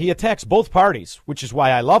 He attacks both parties, which is why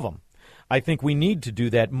I love him. I think we need to do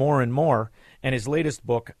that more and more. And his latest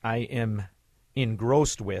book, I am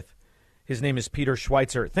engrossed with. His name is Peter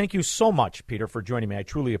Schweizer. Thank you so much, Peter, for joining me. I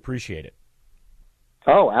truly appreciate it.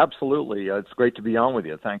 Oh, absolutely. It's great to be on with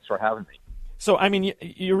you. Thanks for having me. So, I mean,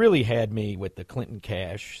 you really had me with the Clinton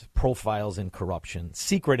cash, profiles in corruption,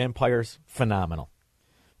 secret empires, phenomenal.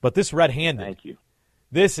 But this red-handed. Thank you.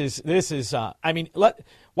 This is. I mean,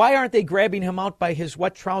 why aren't they grabbing him out by his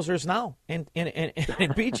wet trousers now and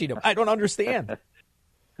impeaching him? I don't understand.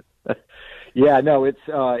 Yeah, no,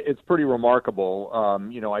 it's pretty remarkable.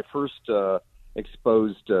 I first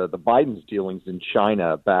exposed the Biden's dealings in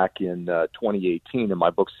China back in 2018 in my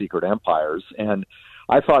book Secret Empires, and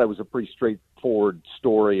I thought it was a pretty straightforward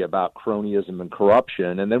story about cronyism and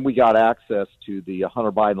corruption. And then we got access to the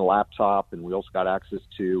Hunter Biden laptop, and we also got access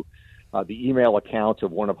to the email account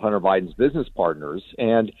of one of Hunter Biden's business partners.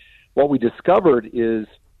 And what we discovered is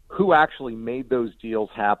who actually made those deals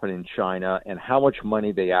happen in China and how much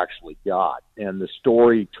money they actually got. And the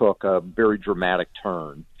story took a very dramatic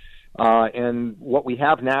turn. And what we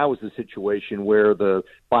have now is a situation where the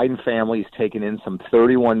Biden family has taken in some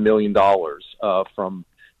 $31 million from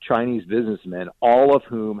Chinese businessmen, all of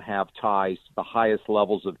whom have ties to the highest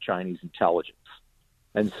levels of Chinese intelligence.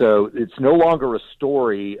 And so it's no longer a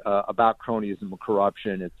story about cronyism and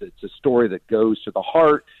corruption. It's a story that goes to the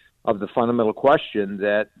heart of the fundamental question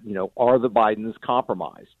that, are the Bidens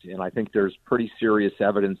compromised? And I think there's pretty serious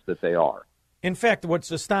evidence that they are. In fact,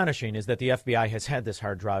 what's astonishing is that the FBI has had this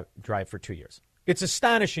hard drive for 2 years. It's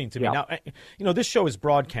astonishing to me. Yeah. Now, this show is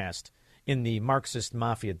broadcast in the Marxist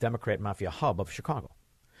Mafia, Democrat Mafia hub of Chicago.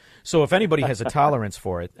 So if anybody has a tolerance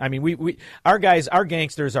for it, I mean, our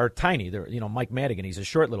gangsters are tiny. They're, Mike Madigan, he's a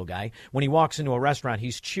short little guy. When he walks into a restaurant,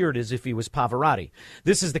 he's cheered as if he was Pavarotti.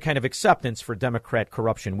 This is the kind of acceptance for Democrat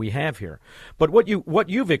corruption we have here. But what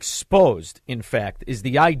you've exposed, in fact, is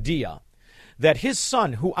the idea that his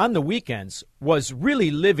son, who on the weekends was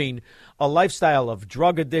really living a lifestyle of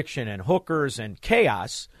drug addiction and hookers and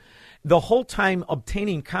chaos, the whole time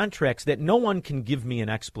obtaining contracts that no one can give me an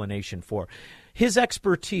explanation for. His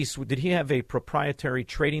expertise, did he have a proprietary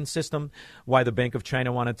trading system? Why the Bank of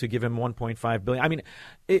China wanted to give him $1.5 billion? I mean,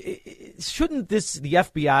 shouldn't the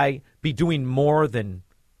FBI be doing more than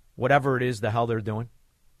whatever it is the hell they're doing?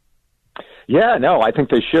 Yeah, no, I think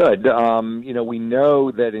they should. We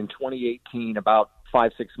know that in 2018, about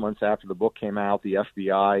 5-6 months after the book came out, the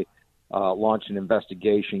FBI launched an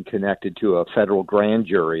investigation connected to a federal grand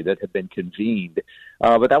jury that had been convened.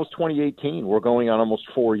 But that was 2018. We're going on almost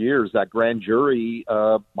 4 years. That grand jury,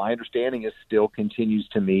 my understanding is, still continues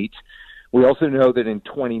to meet. We also know that in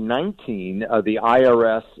 2019, the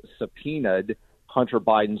IRS subpoenaed Hunter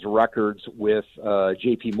Biden's records with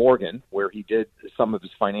J.P. Morgan, where he did some of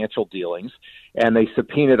his financial dealings, and they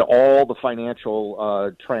subpoenaed all the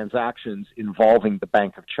financial transactions involving the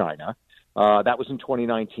Bank of China. That was in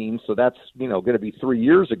 2019, so that's going to be 3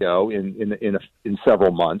 years ago in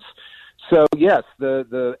several months. So yes,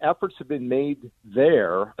 the efforts have been made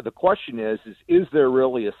there. The question is there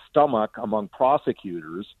really a stomach among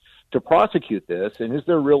prosecutors to prosecute this, and is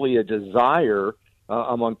there really a desire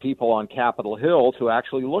among people on Capitol Hill to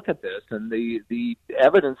actually look at this? And the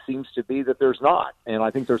evidence seems to be that there's not, and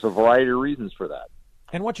I think there's a variety of reasons for that.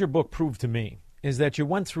 And what your book proved to me is that you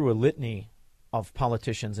went through a litany of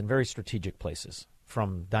politicians in very strategic places,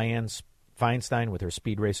 from Dianne Feinstein with her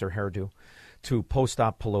speed racer hairdo to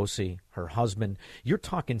post-op Pelosi, her husband. You're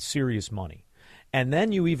talking serious money. And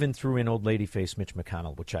then you even threw in old lady face Mitch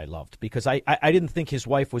McConnell, which I loved, because I didn't think his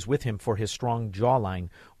wife was with him for his strong jawline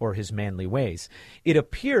or his manly ways. It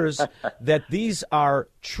appears that these are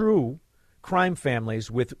true crime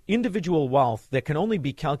families with individual wealth that can only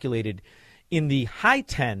be calculated in the high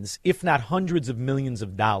tens, if not hundreds of millions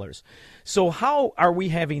of dollars. So how are we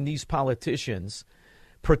having these politicians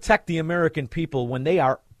protect the American people when they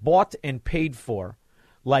are bought and paid for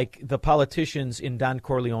like the politicians in Don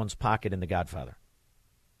Corleone's pocket in The Godfather?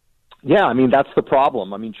 Yeah, I mean, that's the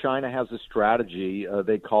problem. I mean, China has a strategy.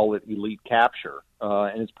 They call it elite capture,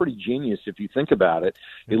 and it's pretty genius if you think about it.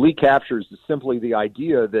 Elite capture is simply the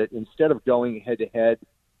idea that instead of going head-to-head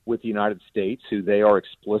with the United States, who they are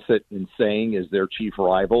explicit in saying is their chief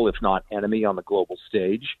rival, if not enemy, on the global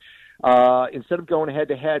stage, instead of going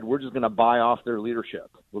head-to-head, we're just going to buy off their leadership.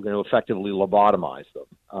 We're going to effectively lobotomize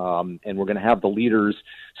them, and we're going to have the leaders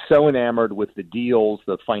so enamored with the deals,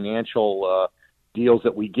 the financial deals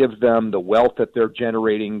that we give them, the wealth that they're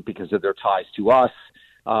generating because of their ties to us,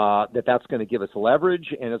 that's going to give us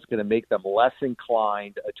leverage, and it's going to make them less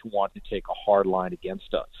inclined to want to take a hard line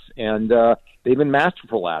against us. And they've been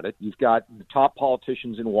masterful at it. You've got the top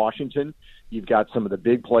politicians in Washington. You've got some of the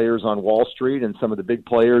big players on Wall Street and some of the big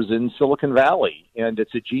players in Silicon Valley. And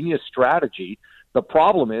it's a genius strategy. The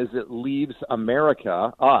problem is it leaves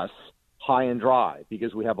America, us, high and dry,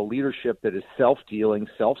 because we have a leadership that is self-dealing,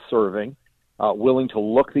 self-serving, willing to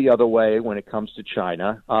look the other way when it comes to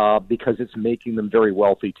China, because it's making them very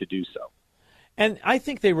wealthy to do so. And I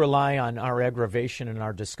think they rely on our aggravation and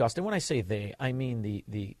our disgust. And when I say they, I mean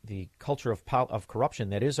the culture of corruption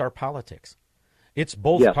that is our politics. It's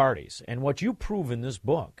both parties. And what you prove in this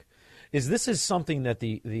book is this is something that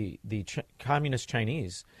the communist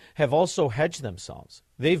Chinese have also hedged themselves.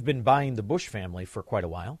 They've been buying the Bush family for quite a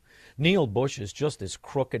while. Neil Bush is just as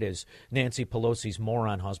crooked as Nancy Pelosi's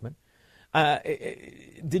moron husband.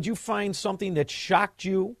 Did you find something that shocked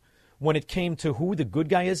you when it came to who the good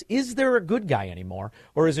guy is? Is there a good guy anymore?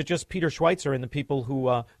 Or is it just Peter Schweizer and the people who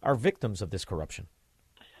are victims of this corruption?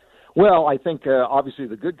 Well, I think obviously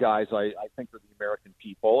the good guys, I think, are the American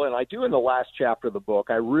people. And I do in the last chapter of the book,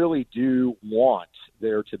 I really do want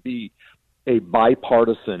there to be a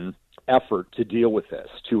bipartisan effort to deal with this,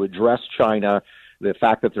 to address China, the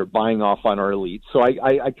fact that they're buying off on our elites. So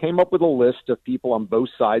I came up with a list of people on both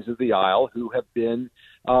sides of the aisle who have been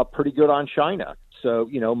pretty good on China. So,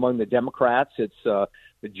 among the Democrats, it's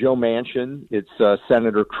Joe Manchin, it's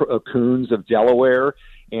Senator Coons of Delaware,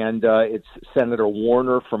 and it's Senator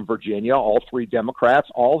Warner from Virginia. All three Democrats,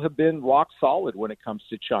 all have been rock solid when it comes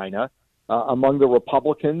to China. Among the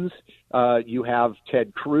Republicans, you have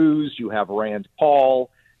Ted Cruz, you have Rand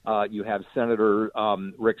Paul, you have Senator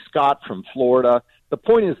Rick Scott from Florida. The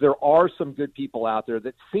point is there are some good people out there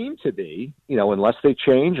that seem to be, unless they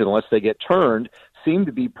change, unless they get turned, seem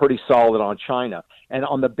to be pretty solid on China. And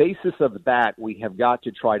on the basis of that, we have got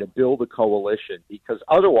to try to build a coalition, because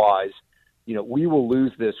otherwise, we will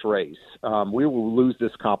lose this race. We will lose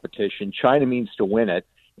this competition. China means to win it.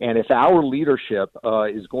 And if our leadership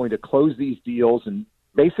is going to close these deals and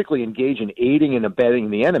basically engage in aiding and abetting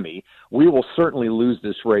the enemy, we will certainly lose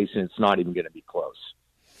this race, and it's not even going to be close.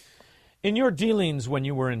 In your dealings when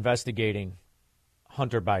you were investigating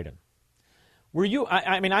Hunter Biden, were you,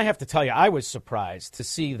 I have to tell you, I was surprised to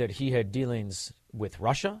see that he had dealings with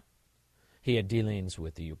Russia, he had dealings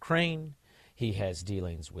with the Ukraine, he has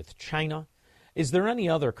dealings with China. Is there any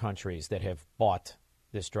other countries that have bought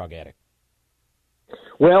this drug addict?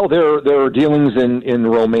 Well, there are dealings in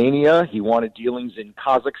Romania. He wanted dealings in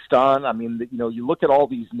Kazakhstan. I mean, you look at all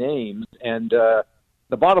these names, and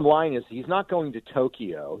the bottom line is he's not going to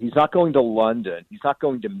Tokyo. He's not going to London. He's not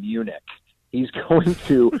going to Munich. He's going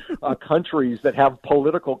to countries that have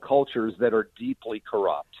political cultures that are deeply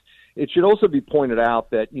corrupt. It should also be pointed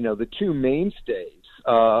out that, the two mainstays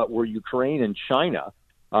were Ukraine and China,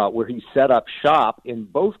 where he set up shop. In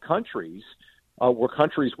both countries were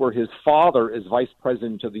countries where his father, as vice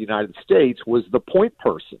president of the United States, was the point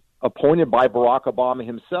person, appointed by Barack Obama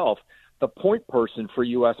himself, the point person for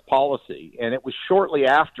U.S. policy. And it was shortly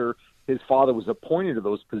after his father was appointed to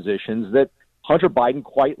those positions that Hunter Biden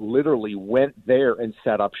quite literally went there and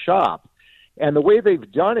set up shop. And the way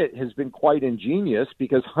they've done it has been quite ingenious,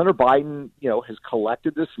 because Hunter Biden, has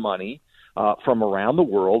collected this money from around the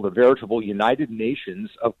world, a veritable United Nations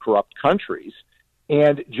of corrupt countries.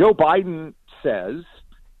 And Joe Biden says,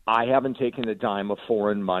 I haven't taken a dime of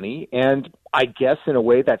foreign money. And I guess in a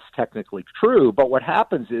way that's technically true. But what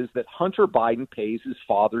happens is that Hunter Biden pays his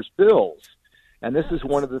father's bills. And this is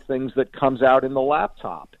one of the things that comes out in the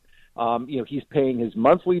laptop. He's paying his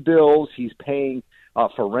monthly bills. He's paying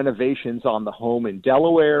for renovations on the home in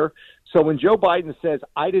Delaware. So when Joe Biden says,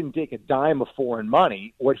 I didn't take a dime of foreign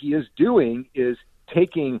money, what he is doing is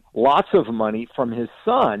taking lots of money from his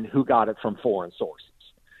son, who got it from foreign sources.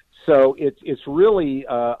 So it's really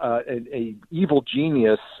a evil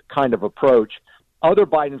genius kind of approach. Other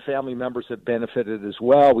Biden family members have benefited as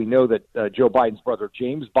well. We know that Joe Biden's brother,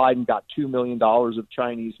 James Biden, got $2 million of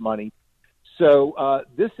Chinese money. So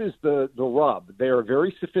this is the rub. They are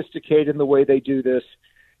very sophisticated in the way they do this,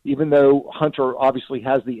 even though Hunter obviously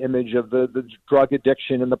has the image of the drug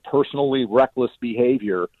addiction and the personally reckless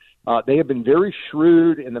behavior. They have been very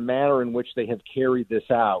shrewd in the manner in which they have carried this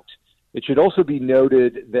out. It should also be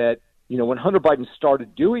noted that, when Hunter Biden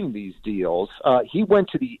started doing these deals, he went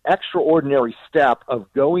to the extraordinary step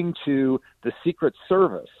of going to the Secret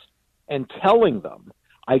Service and telling them,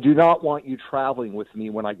 I do not want you traveling with me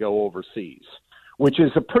when I go overseas, which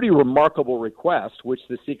is a pretty remarkable request, which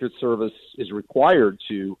the Secret Service is required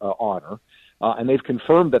to honor. And they've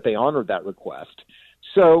confirmed that they honored that request.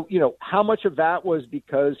 So, how much of that was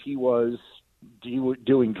because he was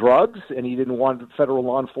doing drugs, and he didn't want federal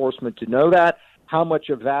law enforcement to know that. How much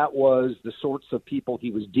of that was the sorts of people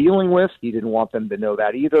he was dealing with? He didn't want them to know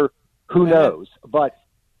that either. Who knows?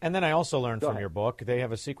 And then I also learned from your book, they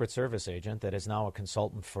have a Secret Service agent that is now a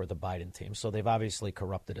consultant for the Biden team. So they've obviously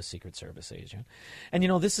corrupted a Secret Service agent. And,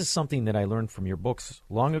 this is something that I learned from your books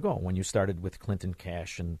long ago when you started with Clinton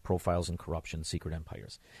Cash and Profiles in Corruption, Secret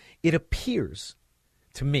Empires. It appears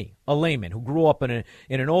to me, a layman who grew up in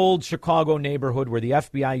an old Chicago neighborhood where the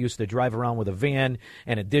FBI used to drive around with a van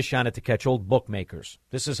and a dish on it to catch old bookmakers.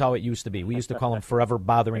 This is how it used to be. We used to call them forever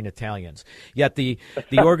bothering Italians. Yet the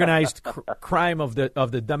organized crime of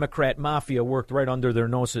the Democrat mafia worked right under their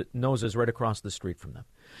noses right across the street from them.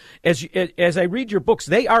 As I read your books,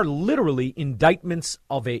 they are literally indictments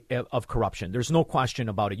of corruption. There's no question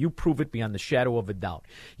about it. You prove it beyond the shadow of a doubt.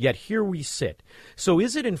 Yet here we sit. So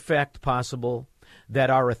is it in fact possible that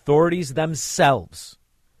our authorities themselves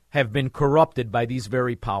have been corrupted by these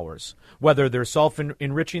very powers, whether they're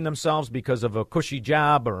self-enriching themselves because of a cushy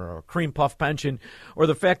job or a cream puff pension, or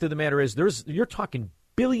the fact of the matter is you're talking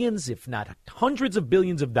billions, if not hundreds of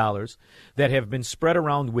billions of dollars that have been spread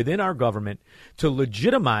around within our government to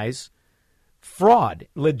legitimize fraud,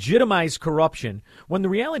 legitimize corruption, when the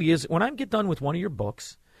reality is when I get done with one of your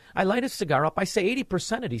books, I light a cigar up. I say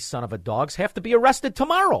 80% of these son of a dogs have to be arrested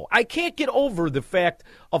tomorrow. I can't get over the fact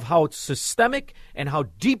of how systemic and how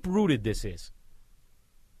deep-rooted this is.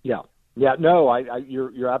 Yeah. No,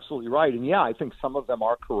 you're absolutely right. And, I think some of them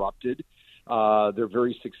are corrupted. They're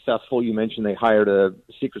very successful. You mentioned they hired a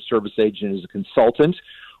Secret Service agent as a consultant.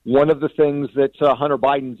 One of the things that Hunter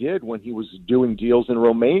Biden did when he was doing deals in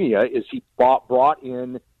Romania is he brought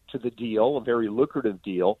in to the deal, a very lucrative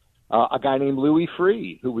deal, a guy named Louis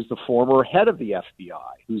Freeh, who was the former head of the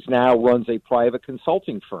FBI, who's now runs a private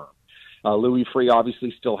consulting firm. Louis Freeh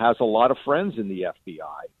obviously still has a lot of friends in the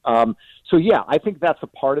FBI. I think that's a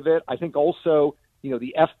part of it. I think also,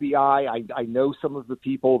 the FBI, I know some of the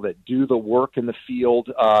people that do the work in the field.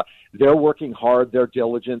 They're working hard. They're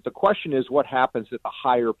diligent. The question is what happens at the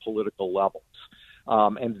higher political levels.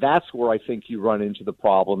 And that's where I think you run into the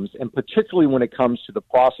problems, and particularly when it comes to the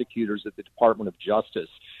prosecutors at the Department of Justice.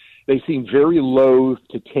 They seem very loath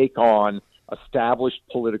to take on established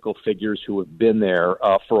political figures who have been there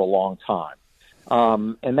for a long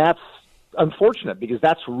time. And that's unfortunate because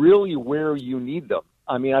that's really where you need them.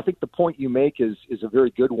 I mean, I think the point you make is a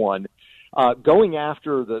very good one. Going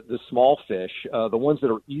after the small fish, the ones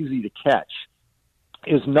that are easy to catch,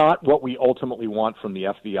 is not what we ultimately want from the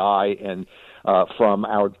FBI and from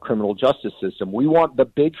our criminal justice system. We want the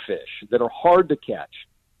big fish that are hard to catch,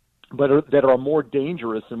 but that are more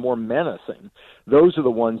dangerous and more menacing. Those are the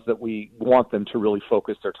ones that we want them to really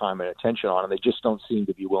focus their time and attention on, and they just don't seem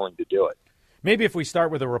to be willing to do it. Maybe if we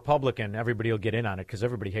start with a Republican, everybody will get in on it because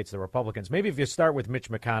everybody hates the Republicans. Maybe if you start with Mitch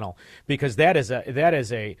McConnell, because that is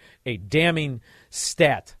a damning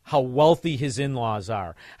stat, how wealthy his in-laws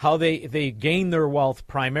are, how they gain their wealth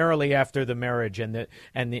primarily after the marriage,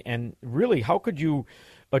 and really, how could you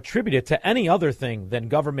attribute it to any other thing than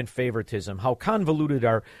government favoritism, how convoluted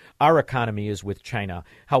our economy is with China,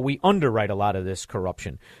 how we underwrite a lot of this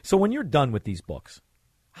corruption. So when you're done with these books,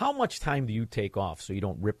 how much time do you take off so you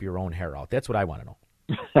don't rip your own hair out? That's what I want to know.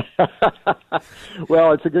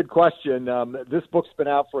 Well, it's a good question. This book's been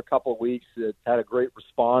out for a couple of weeks. It's had a great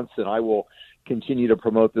response, and I will continue to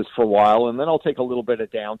promote this for a while, and then I'll take a little bit of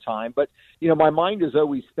downtime. But, my mind is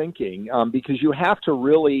always thinking because you have to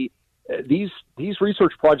really these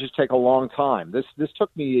research projects take a long time. This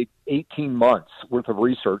took me 18 months worth of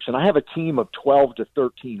research, and I have a team of 12 to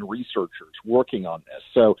 13 researchers working on this.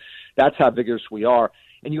 So that's how vigorous we are.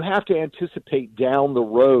 And you have to anticipate down the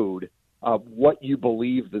road what you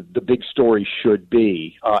believe the big story should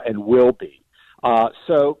be and will be.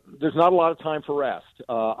 So there's not a lot of time for rest.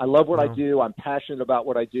 I love what I do. I'm passionate about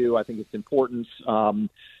what I do. I think it's important.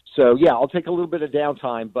 I'll take a little bit of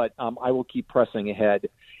downtime, but I will keep pressing ahead.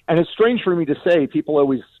 And it's strange for me to say, people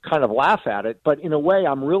always kind of laugh at it, but in a way,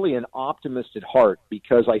 I'm really an optimist at heart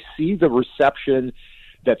because I see the reception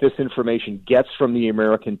that this information gets from the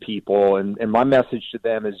American people. And my message to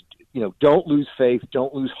them is, don't lose faith,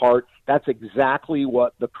 don't lose heart. That's exactly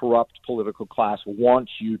what the corrupt political class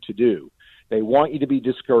wants you to do. They want you to be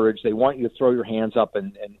discouraged. They want you to throw your hands up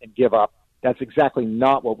and give up. That's exactly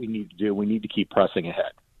not what we need to do. We need to keep pressing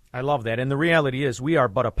ahead. I love that. And the reality is we are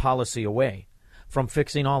but a policy away from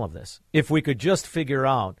fixing all of this. If we could just figure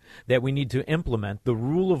out that we need to implement the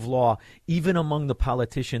rule of law even among the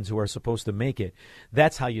politicians who are supposed to make it,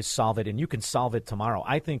 that's how you solve it, and you can solve it tomorrow.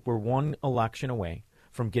 I think we're one election away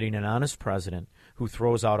from getting an honest president who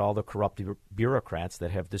throws out all the corrupt bureaucrats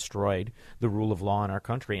that have destroyed the rule of law in our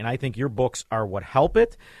country. And I think your books are what help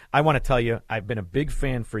it. I want to tell you, I've been a big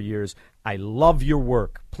fan for years. I love your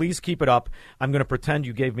work. Please keep it up. I'm going to pretend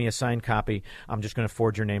you gave me a signed copy. I'm just going to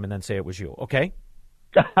forge your name and then say it was you, okay?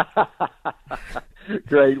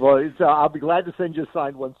 Great. Well, I'll be glad to send you a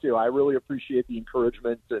signed one, too. I really appreciate the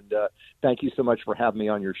encouragement, and thank you so much for having me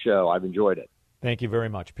on your show. I've enjoyed it. Thank you very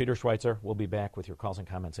much. Peter Schweitzer, we'll be back with your calls and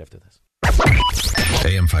comments after this.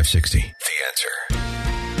 AM 560, The Answer. All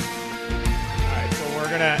right, so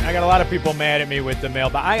I got a lot of people mad at me with the mail,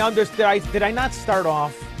 but I understand. Did I not start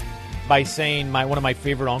off by saying one of my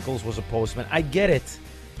favorite uncles was a postman? I get it.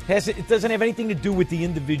 It doesn't have anything to do with the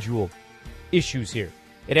individual issues here.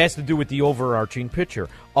 It has to do with the overarching picture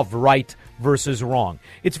of right versus wrong.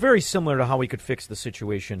 It's very similar to how we could fix the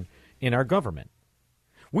situation in our government.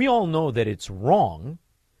 We all know that it's wrong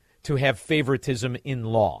to have favoritism in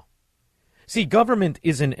law. See, government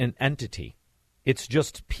isn't an entity. It's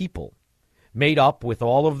just people made up with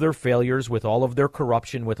all of their failures, with all of their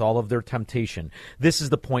corruption, with all of their temptation. This is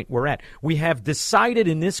the point we're at. We have decided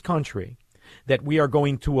in this country that we are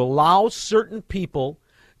going to allow certain people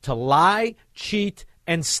to lie, cheat,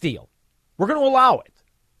 and steal. We're going to allow it.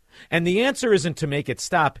 And the answer isn't to make it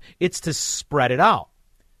stop. It's to spread it out.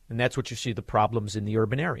 And that's what you see the problems in the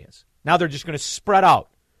urban areas. Now they're just going to spread out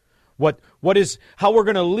how we're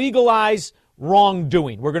going to legalize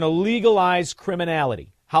wrongdoing. We're going to legalize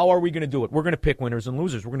criminality. How are we going to do it? We're going to pick winners and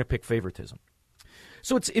losers. We're going to pick favoritism.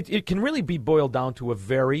 So it can really be boiled down to a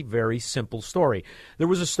very, very simple story. There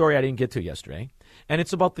was a story I didn't get to yesterday, and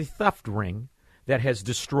it's about the theft ring that has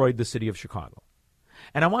destroyed the city of Chicago.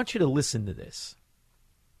 And I want you to listen to this.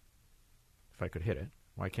 If I could hit it.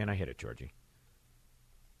 Why can't I hit it, Georgie?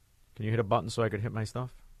 Can you hit a button so I could hit my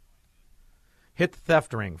stuff? Hit the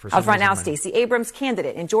theft ring for some reason. Right now, Stacey Abrams,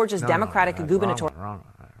 candidate in Georgia's Democratic gubernatorial. Wrong.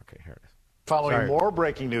 Okay, here it is. Following more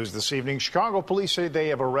breaking news this evening, Chicago police say they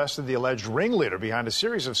have arrested the alleged ringleader behind a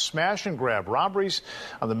series of smash-and-grab robberies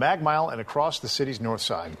on the Mag Mile and across the city's north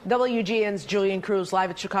side. WGN's Julian Cruz live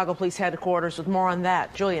at Chicago Police headquarters with more on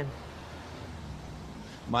that. Julian.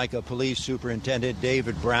 Micah Police Superintendent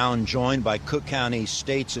David Brown, joined by Cook County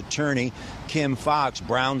State's Attorney Kim Fox.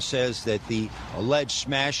 Brown says that the alleged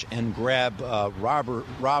smash-and-grab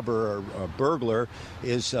burglar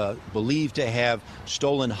is believed to have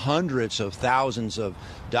stolen hundreds of thousands of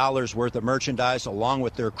dollars worth of merchandise along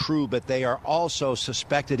with their crew, but they are also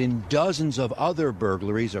suspected in dozens of other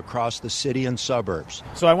burglaries across the city and suburbs.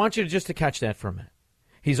 So I want you to catch that for a minute.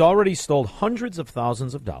 He's already stole hundreds of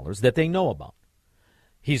thousands of dollars that they know about.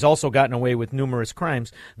 He's also gotten away with numerous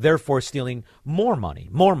crimes, therefore stealing more money.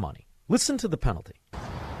 Listen to the penalty.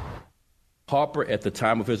 Harper, at the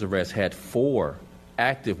time of his arrest, had 4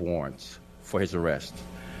 active warrants for his arrest,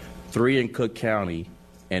 3 in Cook County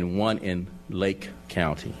and 1 in Lake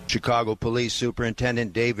County. Chicago Police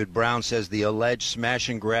Superintendent David Brown says the alleged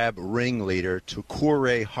smash-and-grab ringleader,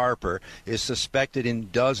 Takure Harper, is suspected in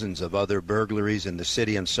dozens of other burglaries in the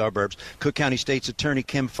city and suburbs. Cook County State's Attorney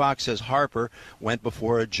Kim Fox says Harper went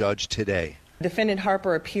before a judge today. Defendant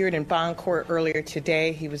Harper appeared in bond court earlier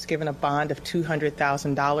today. He was given a bond of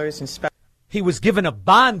 $200,000. He was given a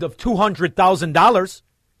bond of $200,000.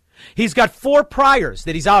 He's got 4 priors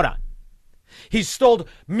that he's out on. He's stole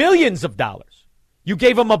millions of dollars. You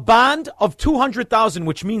gave him a bond of $200,000,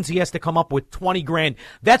 which means he has to come up with $20,000.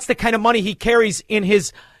 That's the kind of money he carries in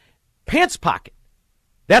his pants pocket.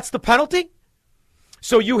 That's the penalty?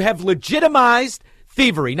 So you have legitimized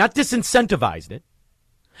thievery, not disincentivized it,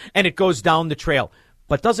 and it goes down the trail.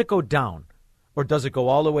 But does it go down, or does it go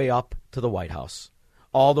all the way up to the White House?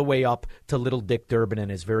 All the way up to little Dick Durbin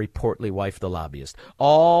and his very portly wife, the lobbyist.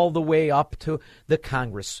 All the way up to the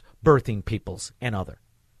Congress, birthing peoples and other.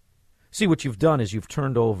 See, what you've done is you've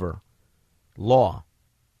turned over law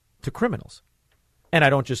to criminals. And I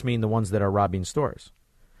don't just mean the ones that are robbing stores.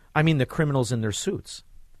 I mean the criminals in their suits.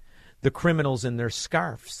 The criminals in their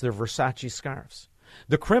scarves, their Versace scarves.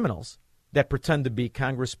 The criminals that pretend to be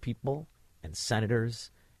Congress people and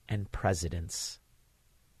senators and presidents.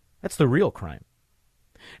 That's the real crime.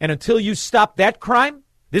 And until you stop that crime,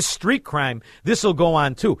 this street crime, this will go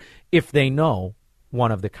on too. If they know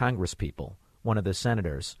one of the Congress people, one of the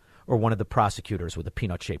senators, or one of the prosecutors with a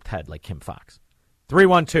peanut-shaped head like Kim Fox.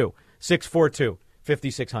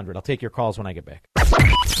 312-642-5600. I'll take your calls when I get back.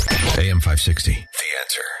 AM 560, The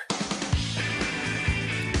Answer.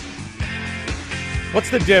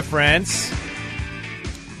 What's the difference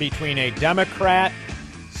between a Democrat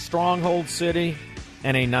stronghold city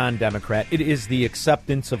and a non-Democrat? It is the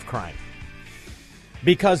acceptance of crime.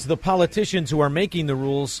 Because the politicians who are making the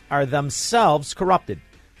rules are themselves corrupted.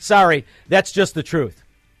 Sorry, that's just the truth.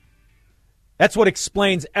 That's what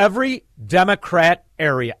explains every Democrat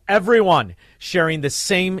area, everyone sharing the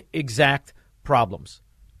same exact problems.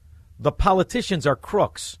 The politicians are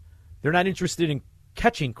crooks. They're not interested in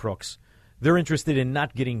catching crooks. They're interested in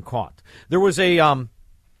not getting caught. There was a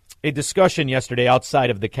discussion yesterday outside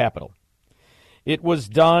of the Capitol. It was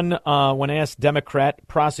done when asked Democrat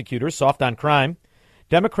prosecutors, soft on crime,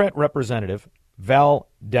 Democrat Representative Val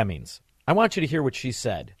Demings. I want you to hear what she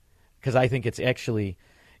said, because I think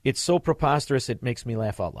it's so preposterous it makes me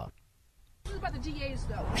laugh out loud. What about the DAs,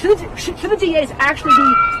 though? Should the DAs actually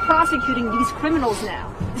be prosecuting these criminals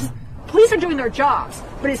now? Police are doing their jobs,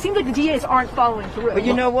 but it seems like the DAs aren't following through. But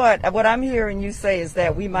you know what? What I'm hearing you say is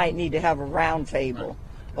that we might need to have a round table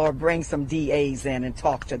or bring some DAs in and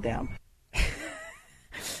talk to them.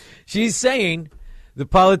 She's saying the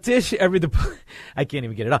politician, I can't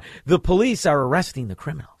even get it out. The police are arresting the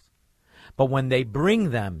criminals. But when they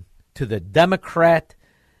bring them to the Democrat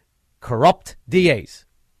corrupt DAs,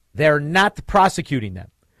 they're not prosecuting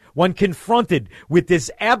them. When confronted with this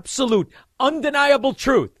absolute, undeniable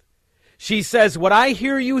truth, she says, what I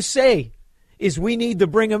hear you say is we need to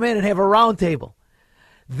bring them in and have a round table.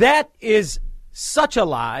 That is such a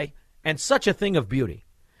lie and such a thing of beauty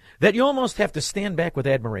that you almost have to stand back with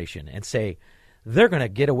admiration and say, they're going to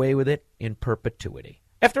get away with it in perpetuity.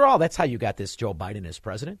 After all, that's how you got this Joe Biden as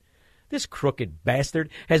president. This crooked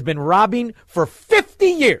bastard has been robbing for 50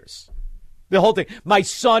 years. The whole thing. My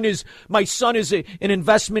son is an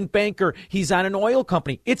investment banker. He's on an oil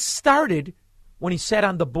company. It started when he sat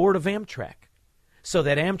on the board of Amtrak so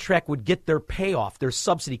that Amtrak would get their payoff, their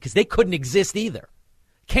subsidy, because they couldn't exist either.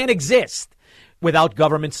 Can't exist without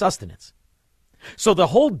government sustenance. So the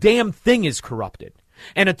whole damn thing is corrupted.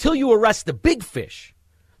 And until you arrest the big fish,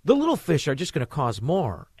 the little fish are just going to cause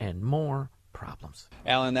more and more problems.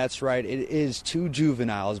 Alan, that's right. It is two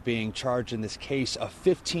juveniles being charged in this case, a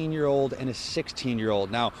 15-year-old and a 16-year-old.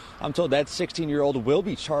 Now, I'm told that 16-year-old will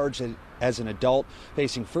be charged as an adult,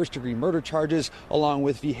 facing first-degree murder charges along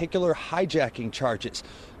with vehicular hijacking charges.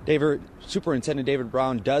 Superintendent David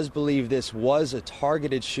Brown does believe this was a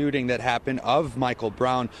targeted shooting that happened of Michael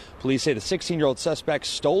Brown. Police say the 16-year-old suspect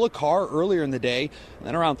stole a car earlier in the day. And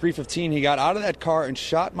then around 3:15, he got out of that car and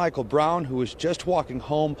shot Michael Brown, who was just walking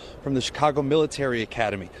home from the Chicago Military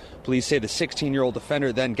Academy. Police say the 16-year-old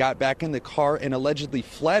offender then got back in the car and allegedly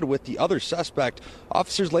fled with the other suspect.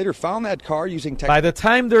 Officers later found that car using By the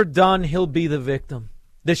time they're done, he'll be the victim.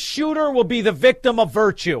 The shooter will be the victim of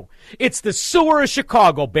virtue. It's the sewer of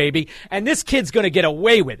Chicago, baby. And this kid's going to get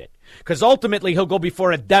away with it because ultimately he'll go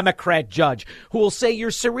before a Democrat judge who will say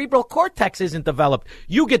your cerebral cortex isn't developed.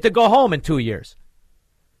 You get to go home in 2 years.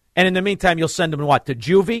 And in the meantime, you'll send him to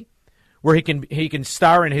juvie, where he can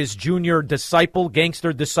star in his junior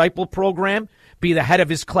gangster disciple program, be the head of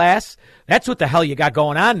his class. That's what the hell you got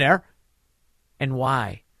going on there. And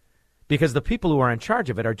why? Because the people who are in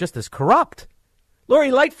charge of it are just as corrupt.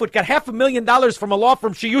 Lori Lightfoot got $500,000 from a law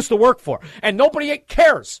firm she used to work for, and nobody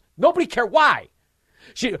cares. Nobody cares. Why?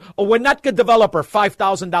 Winnetka developer,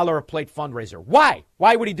 $5,000 a plate fundraiser. Why?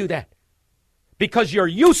 Why would he do that? Because you're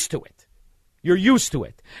used to it. You're used to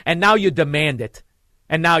it. And now you demand it.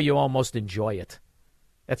 And now you almost enjoy it.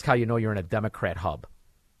 That's how you know you're in a Democrat hub.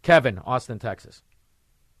 Kevin, Austin, Texas.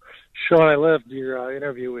 Sean, I loved your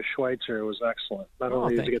interview with Schweitzer. It was excellent. Not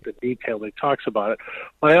only does he get the detail, but he talks about it,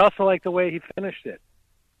 but I also like the way he finished it.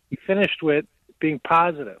 He finished with being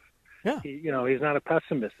positive. Yeah. He's not a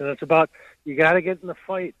pessimist. And it's about, you got to get in the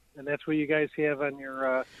fight. And that's what you guys have on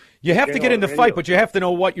your... you have to get in the fight, but you have to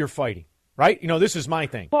know what you're fighting, right? This is my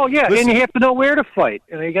thing. Well, yeah, Listen. and you have to know where to fight.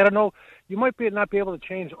 And you got to know, you might not be able to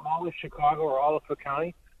change all of Chicago or all of Cook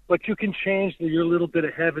County, but you can change your little bit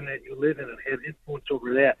of heaven that you live in and have influence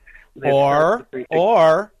over that.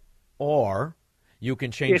 Or you can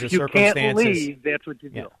change the circumstances. If you can't leave, that's what you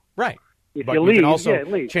do. Yeah, right. If but you you leave, can also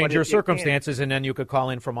leave. change your circumstances, and then you could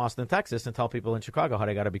call in from Austin, Texas, and tell people in Chicago how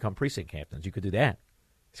they got to become precinct captains. You could do that.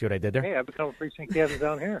 See what I did there? Hey, I've become a precinct captain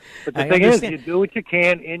down here. But the thing is, you do what you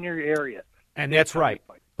can in your area. And that's right.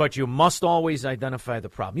 But you must always identify the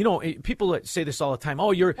problem. People say this all the time.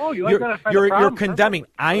 You're condemning.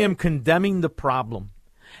 I am condemning the problem.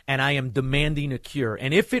 And I am demanding a cure.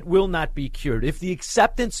 And if it will not be cured, if the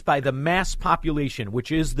acceptance by the mass population, which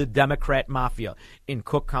is the Democrat mafia in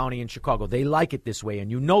Cook County and Chicago, they like it this way, and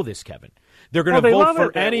you know this, Kevin. They're going to vote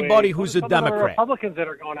for anybody who's a Democrat. The Republicans that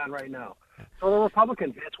are going on right now. So the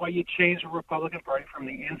Republicans, that's why you change the Republican Party from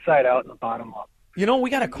the inside out and the bottom up. We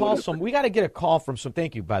got to get a call from some.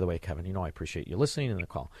 Thank you, by the way, Kevin. I appreciate you listening and the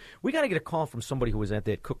call. We got to get a call from somebody who was at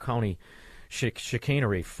that Cook County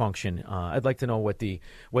chicanery function. I'd like to know what the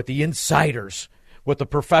insiders what the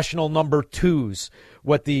professional number twos,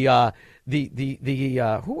 what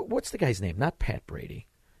what's the guy's name? Not Pat Brady.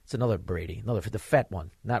 It's another Brady, the fat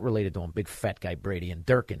one, not related to him, big fat guy Brady and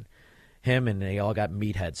Durkin. Him and they all got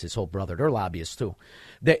meatheads, his whole brother. They're lobbyists, too.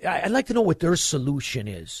 I'd like to know what their solution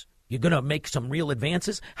is. You're going to make some real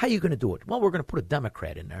advances? How are you going to do it? Well, we're going to put a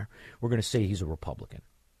Democrat in there. We're going to say he's a Republican.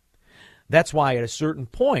 That's why at a certain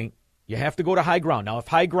point, you have to go to high ground. Now, if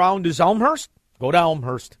high ground is Elmhurst, go to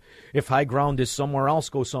Elmhurst. If high ground is somewhere else,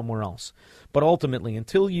 go somewhere else. But ultimately,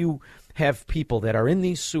 until you have people that are in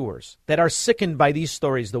these sewers, that are sickened by these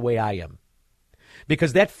stories the way I am,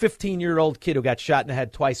 because that 15-year-old kid who got shot in the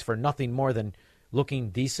head twice for nothing more than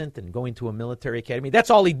looking decent and going to a military academy, that's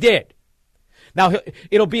all he did. Now,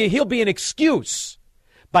 he'll be an excuse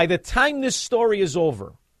by the time this story is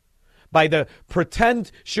over, by the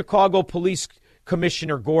pretend Chicago Police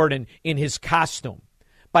Commissioner Gordon in his costume.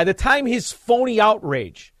 By the time his phony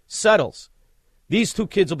outrage settles, these two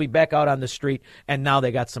kids will be back out on the street, and now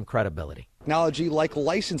they got some credibility. Technology like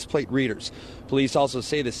license plate readers. Police also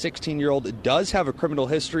say the 16-year-old does have a criminal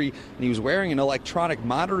history, and he was wearing an electronic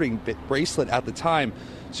monitoring bracelet at the time.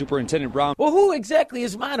 Superintendent Brown. Well, who exactly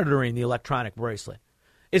is monitoring the electronic bracelet?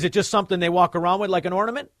 Is it just something they walk around with like an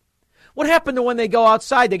ornament? What happened to when they go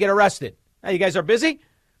outside, they get arrested? Hey, you guys are busy?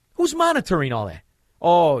 Who's monitoring all that?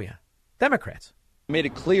 Oh, yeah, Democrats. Made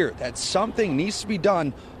it clear that something needs to be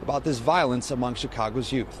done about this violence among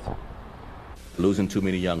Chicago's youth. Losing too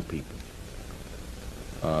many young people.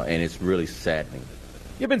 And it's really saddening.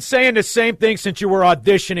 You've been saying the same thing since you were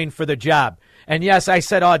auditioning for the job. And yes, I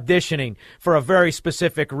said auditioning for a very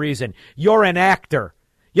specific reason. You're an actor.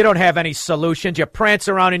 You don't have any solutions. You prance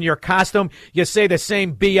around in your costume. You say the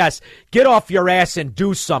same BS. Get off your ass and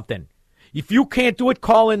do something. If you can't do it,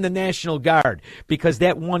 call in the National Guard. Because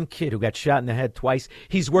that one kid who got shot in the head twice,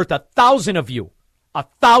 he's worth 1,000 of you.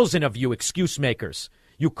 1,000 of you excuse makers.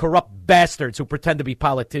 You corrupt bastards who pretend to be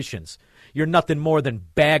politicians. You're nothing more than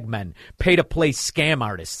bagmen, pay-to-play scam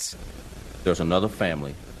artists. There's another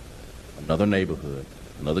family, another neighborhood,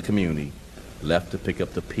 another community left to pick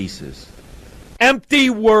up the pieces. Empty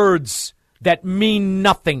words that mean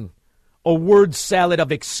nothing. A word salad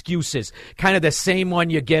of excuses. Kind of the same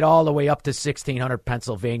one you get all the way up to 1600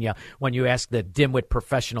 Pennsylvania when you ask the dimwit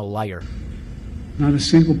professional liar. Not a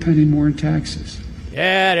single penny more in taxes.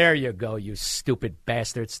 Yeah, there you go, you stupid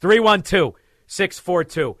bastards.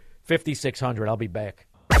 312-642-5600. I'll be back.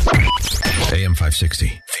 AM 560.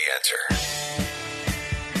 The Answer.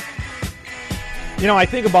 You know, I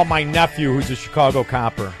think about my nephew who's a Chicago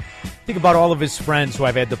copper. Think about all of his friends who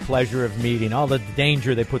I've had the pleasure of meeting, all the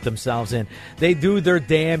danger they put themselves in. They do their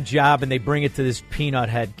damn job, and they bring it to this peanut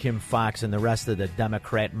head Kim Foxx and the rest of the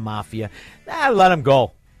Democrat mafia. Let them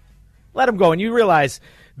go. Let them go. And you realize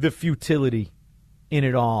the futility in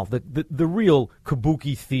it all, the real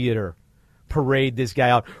kabuki theater. Parade this guy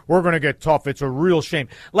out. We're going to get tough. It's a real shame.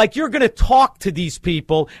 Like you're going to talk to these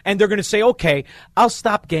people, and they're going to say, okay, I'll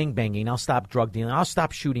stop gangbanging. I'll stop drug dealing. I'll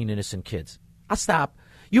stop shooting innocent kids. I'll stop.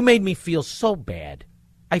 You made me feel so bad.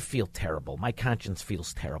 I feel terrible. My conscience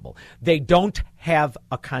feels terrible. They don't have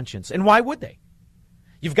a conscience. And why would they?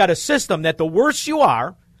 You've got a system that the worse you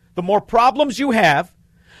are, the more problems you have,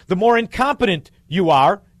 the more incompetent you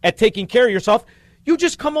are at taking care of yourself, you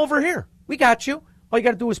just come over here. We got you. All you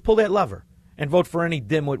got to do is pull that lever and vote for any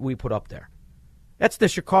dimwit we put up there. That's the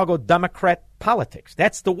Chicago Democrat politics.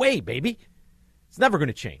 That's the way, baby. It's never going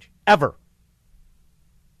to change, ever.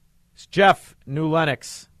 It's Jeff, New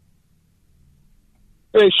Lenox.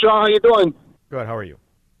 Hey, Sean, how you doing? Good, how are you?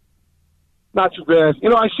 Not too bad. You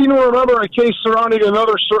know, I seem to remember a case surrounding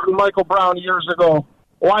another certain Michael Brown years ago.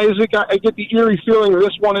 Why is it? I get the eerie feeling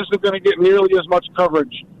this one isn't going to get nearly as much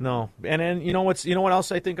coverage. No, and you know what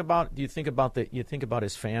else I think about? You think about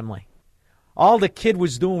his family. All the kid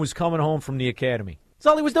was doing was coming home from the academy. That's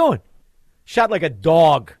all he was doing. Shot like a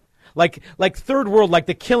dog, like third world, like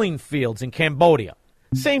the killing fields in Cambodia.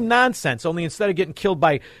 Same nonsense. Only instead of getting killed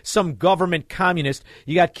by some government communist,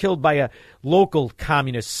 you got killed by a local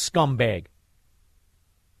communist scumbag.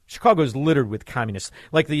 Chicago's littered with communists,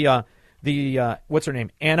 like the what's her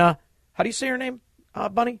name? Anna. How do you say her name,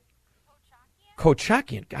 Bunny?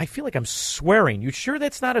 Kochakian. I feel like I'm swearing. You sure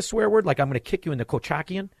that's not a swear word? Like I'm going to kick you in the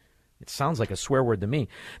Kochakian? It sounds like a swear word to me.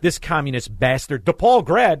 This communist bastard, DePaul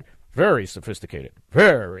grad, very sophisticated,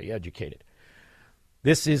 very educated.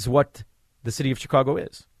 This is what the city of Chicago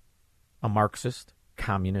is. A Marxist,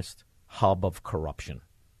 communist hub of corruption.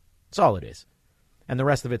 That's all it is. And the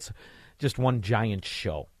rest of it's just one giant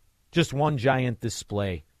show. Just one giant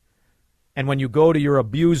display. And when you go to your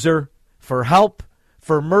abuser for help,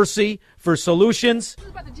 for mercy, for solutions, This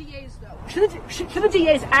is about the DAs, though. the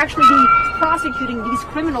DAs actually be prosecuting these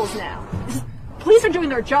criminals now? Police are doing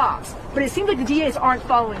their jobs, but it seems like the DAs aren't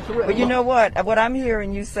following through. But you know what? What I'm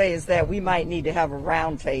hearing you say is that we might need to have a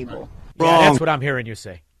round table. Yeah, that's what I'm hearing you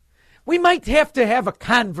say. We might have to have a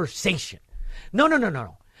conversation.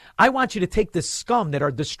 No. I want you to take the scum that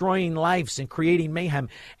are destroying lives and creating mayhem,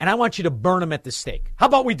 and I want you to burn them at the stake. How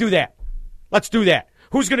about we do that? Let's do that.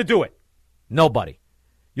 Who's going to do it? Nobody.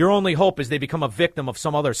 Your only hope is they become a victim of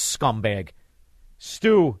some other scumbag.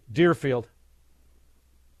 Stu Deerfield.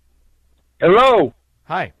 Hello.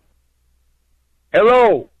 Hi.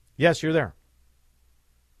 Hello. Yes, you're there.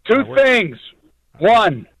 Two things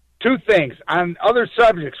on other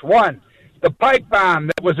subjects. One, the pipe bomb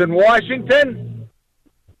that was in Washington.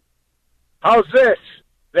 How's this?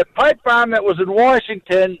 The pipe bomb that was in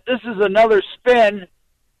Washington, this is another spin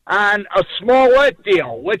on a Smollett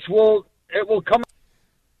deal, which will come.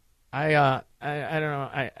 I don't know.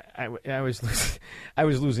 I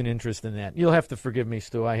was losing interest in that. You'll have to forgive me,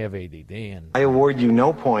 Stu. I have ADD, and I award you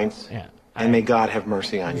no points. Yeah. And may God have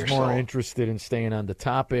mercy on your soul. I'm more interested in staying on the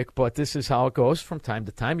topic, but this is how it goes from time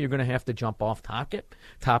to time. You're going to have to jump off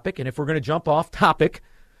topic, and if we're going to jump off topic,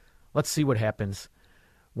 let's see what happens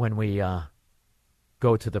when we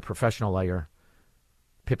go to the professional layer,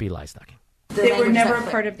 Pippi Liestocking. They were never a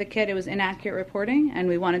part of the kit. It was inaccurate reporting, and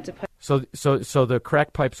we wanted to put. So the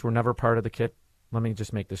crack pipes were never part of the kit. Let me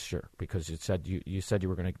just make this sure, because you said you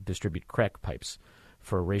were going to distribute crack pipes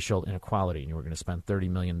for racial inequality, and you were going to spend $30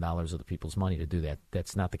 million of the people's money to do that.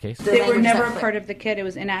 That's not the case? They were never a part of the kit. It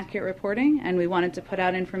was inaccurate reporting, and we wanted to put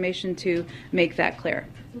out information to make that clear.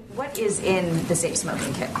 What is in the safe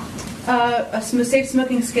smoking kit? A safe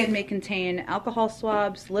smoking kit may contain alcohol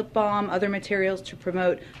swabs, lip balm, other materials to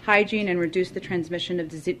promote hygiene and reduce the transmission of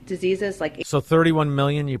diseases like... So $31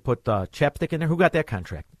 million, you put chapstick in there? Who got that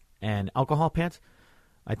contract? And alcohol pads?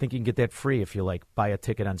 I think you can get that free if you buy a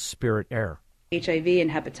ticket on Spirit Air. HIV and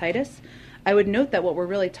hepatitis. I would note that what we're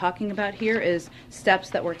really talking about here is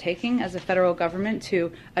steps that we're taking as a federal government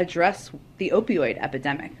to address the opioid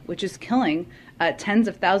epidemic, which is killing tens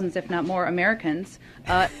of thousands, if not more, Americans.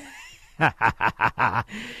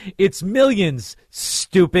 It's millions,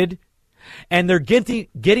 stupid. And they're getting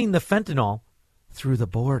the fentanyl through the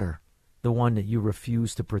border, the one that you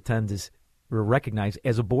refuse to pretend is or recognize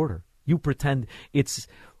as a border. You pretend it's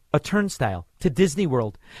a turnstile to Disney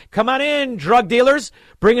World. Come on in, drug dealers.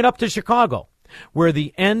 Bring it up to Chicago, where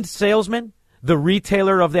the end salesman, the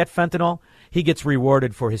retailer of that fentanyl, he gets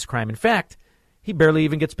rewarded for his crime. In fact, he barely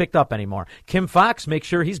even gets picked up anymore. Kim Fox makes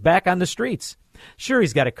sure he's back on the streets. Sure,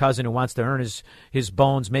 he's got a cousin who wants to earn his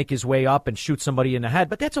bones, make his way up, and shoot somebody in the head,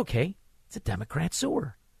 but that's okay. It's a Democrat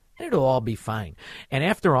sewer, and it'll all be fine. And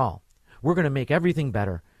after all, we're going to make everything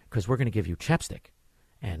better because we're going to give you chapstick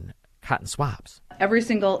and cotton swabs. Every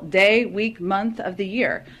single day, week, month of the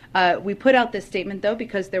year. We put out this statement, though,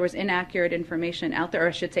 because there was inaccurate information out there, or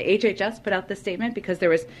I should say HHS put out this statement because there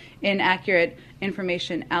was inaccurate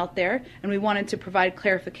information out there, and we wanted to provide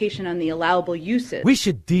clarification on the allowable uses. We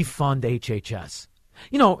should defund HHS.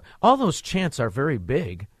 You know, all those chants are very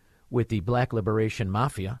big with the Black Liberation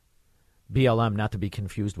Mafia, BLM, not to be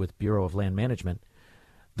confused with Bureau of Land Management.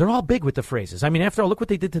 They're all big with the phrases. I mean, after all, look what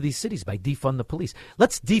they did to these cities by defund the police.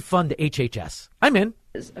 Let's defund HHS. I'm in.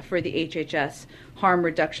 For the HHS harm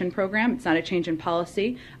reduction program. It's not a change in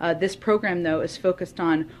policy. This program, though, is focused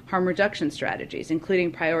on harm reduction strategies,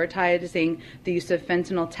 including prioritizing the use of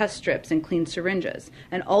fentanyl test strips and clean syringes.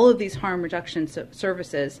 And all of these harm reduction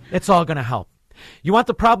services. It's all going to help. You want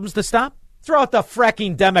the problems to stop? Throw out the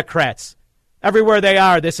fracking Democrats. Everywhere they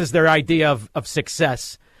are, this is their idea of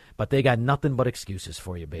success. But they got nothing but excuses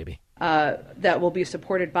for you, baby. That will be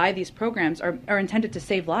supported by these programs are intended to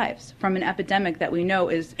save lives from an epidemic that we know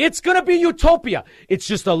is... It's going to be utopia. It's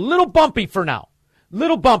just a little bumpy for now.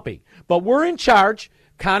 Little bumpy. But we're in charge.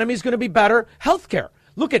 Economy's going to be better. Healthcare.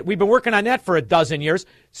 Look we've been working on that for a dozen years.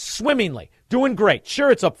 Swimmingly. Doing great.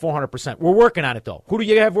 Sure, it's up 400%. We're working on it, though. Who do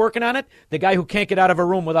you have working on it? The guy who can't get out of a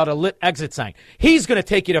room without a lit exit sign. He's going to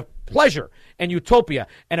take you to pleasure and utopia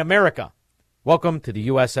and America. Welcome to the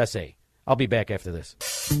USSA. I'll be back after this.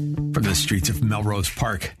 From the streets of Melrose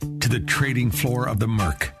Park to the trading floor of the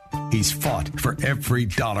Merc, he's fought for every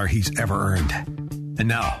dollar he's ever earned. And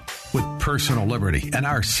now, with personal liberty and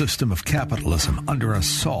our system of capitalism under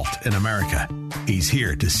assault in America, he's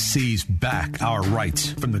here to seize back our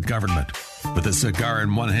rights from the government. With a cigar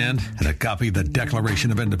in one hand and a copy of the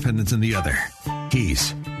Declaration of Independence in the other,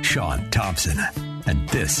 he's Sean Thompson. And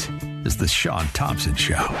this is the Sean Thompson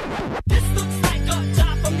Show. This looks like a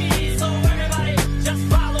job for me, so everybody just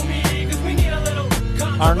follow me, 'cause we need a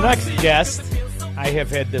little... Our next guest, I have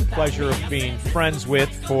had the pleasure of being friends with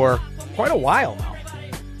for quite a while now.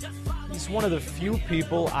 He's one of the few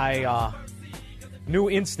people I knew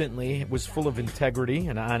instantly was full of integrity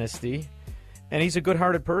and honesty, and he's a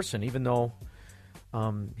good-hearted person, even though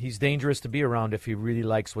he's dangerous to be around if he really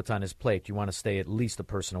likes what's on his plate. You want to stay at least a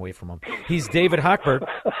person away from him. He's David Hochberg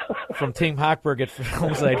from Team Hochberg at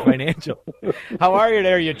Homeside Financial. How are you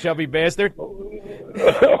there, you chubby bastard?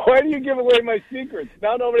 Why do you give away my secrets?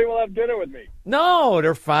 Now nobody will have dinner with me. No,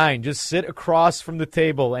 they're fine. Just sit across from the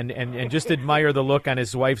table and just admire the look on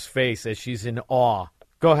his wife's face as she's in awe.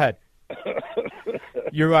 Go ahead.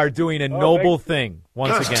 You are doing a noble thing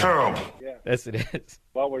once again. That's terrible. Yeah. Yes, it is.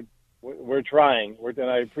 Well, we're trying, and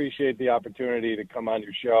I appreciate the opportunity to come on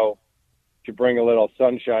your show to bring a little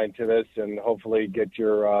sunshine to this, and hopefully get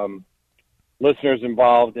your listeners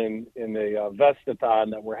involved in the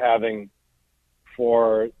vestathon that we're having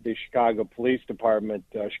for the Chicago Police Department,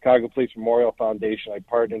 Chicago Police Memorial Foundation. I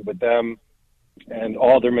partnered with them and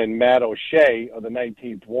Alderman Matt O'Shea of the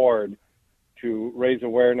 19th Ward to raise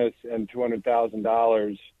awareness and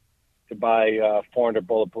 $200,000 to buy 400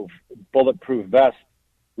 bulletproof vests,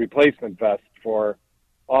 replacement vests for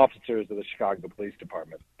officers of the Chicago Police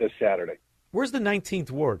Department this Saturday. Where's the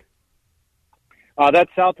 19th Ward?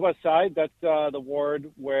 That's Southwest Side. That's the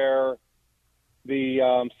ward where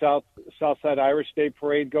the Southside Irish Day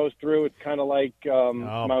Parade goes through. It's kind of like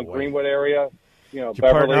Mount Greenwood area. You know, Did you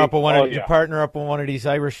Beverly. partner up with one of these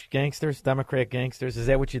Irish gangsters, Democrat gangsters? Is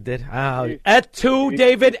that what you did? At two,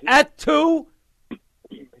 David, at two.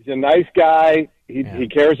 He's a nice guy. He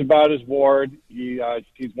cares about his ward. He's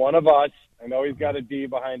one of us. I know he's got a D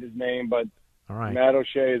behind his name, but all right. Matt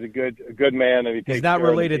O'Shea is a good man, and he's not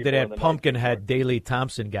related to that Pumpkinhead Daley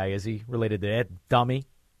Thompson guy, is he? Related to that dummy?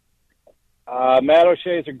 Matt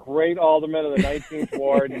O'Shea is a great alderman of the 19th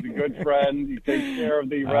Ward. He's a good friend. He takes care of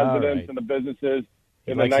the residents and the businesses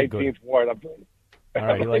in the 19th Ward. All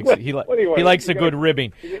right, he likes a good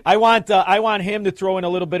ribbing. I want him to throw in a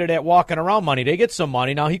little bit of that walking around money. They get some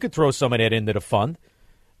money now. He could throw some of that into the fund.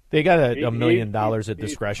 They got $1 million at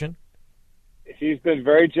discretion. He's been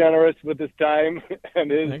very generous with his time and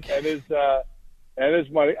his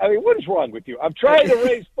money. I mean, what is wrong with you? I'm trying to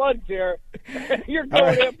raise funds here. You're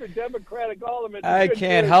going after Democratic aldermen. I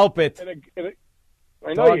can't help it.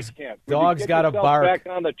 I know you can't. Dogs got to bark. Back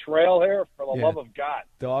on the trail here, for the love of God.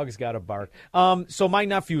 Dogs got to bark. So my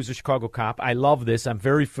nephew is a Chicago cop. I love this. I'm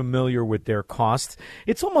very familiar with their costs.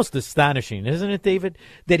 It's almost astonishing, isn't it, David,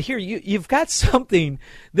 that here you've got something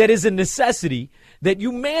that is a necessity that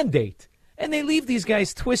you mandate, and they leave these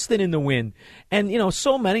guys twisted in the wind. And,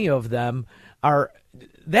 so many of them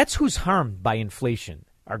that's who's harmed by inflation,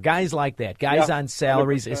 are guys like that, guys on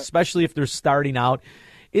salaries, 100%. Especially if they're starting out.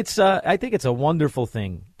 I think it's a wonderful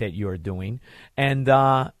thing that you're doing. And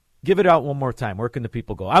give it out one more time. Where can the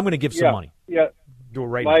people go? I'm going to give some money. Yeah. Do it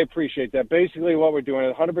right now. I appreciate that. Basically what we're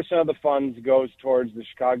doing, 100% of the funds goes towards the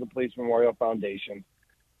Chicago Police Memorial Foundation,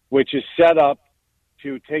 which is set up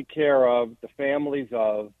to take care of the families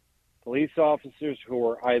of police officers who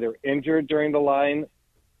were either injured during the line,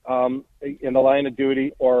 in the line of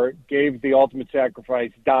duty, or gave the ultimate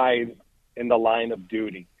sacrifice, died in the line of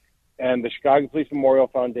duty. And the Chicago Police Memorial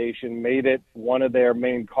Foundation made it one of their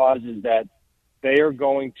main causes that they are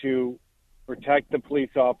going to protect the police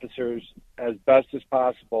officers as best as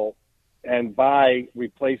possible and buy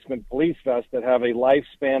replacement police vests that have a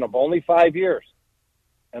lifespan of only 5 years.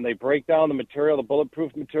 And they break down the material, the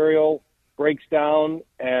bulletproof material breaks down,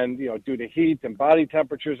 and, due to heat and body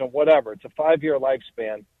temperatures and whatever, it's a 5-year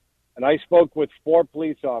lifespan. And I spoke with 4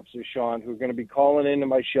 police officers, Sean, who are going to be calling into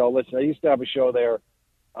my show. Listen, I used to have a show there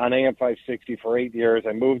on AM 560 for 8 years.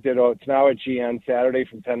 I moved it. It's now at GN, Saturday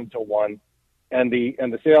from 10 until 1. And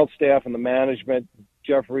the sales staff and the management,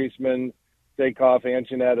 Jeff Reisman, Zakoff, and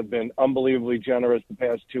Jeanette, have been unbelievably generous the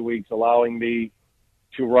past 2 weeks, allowing me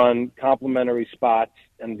to run complimentary spots.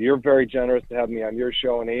 And you're very generous to have me on your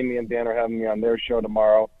show, and Amy and Dan are having me on their show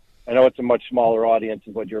tomorrow. I know it's a much smaller audience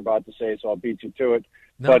is what you're about to say, so I'll beat you to it.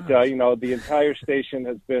 No. But, the entire station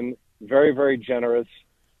has been very, very generous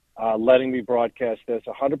letting me broadcast this.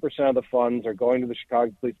 100% of the funds are going to the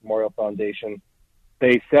Chicago Police Memorial Foundation.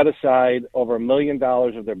 They set aside over $1 million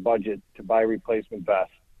of their budget to buy replacement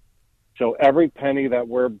vests. So every penny that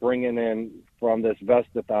we're bringing in from this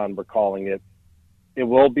vestathon, we're calling it, it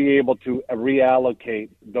will be able to reallocate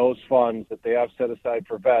those funds that they have set aside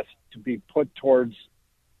for vests to be put towards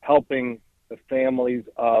helping the families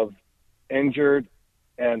of injured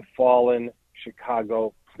and fallen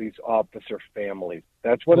Chicago police officer families.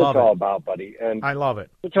 That's what it's all about, buddy. And I love it.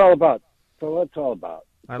 It's all about. So that's all about.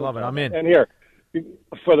 I love it. I'm in. And here,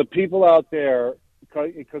 for the people out there,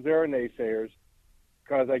 because there are naysayers,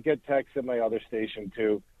 because I get texts at my other station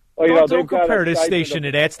too, Well, don't compare this station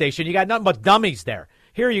to that station. You got nothing but dummies there.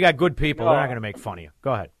 Here you got good people. They're not going to make fun of you.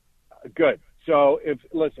 Go ahead. Good. So if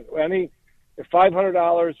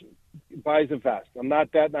 $500 buys a vest, I'm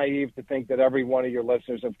not that naive to think that every one of your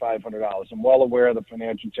listeners have $500. I'm well aware of the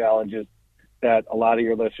financial challenges that a lot of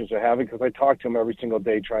your listeners are having because I talk to them every single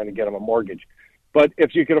day trying to get them a mortgage. But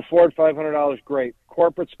if you could afford $500, great.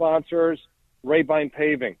 Corporate sponsors, Ray-Bine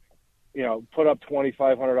Paving, put up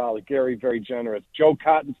 $2,500. Gary, very generous. Joe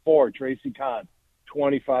Cotton Ford, Tracy Kahn,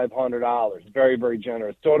 $2,500. Very, very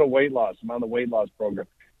generous. Total Weight Loss. I'm on the weight loss program.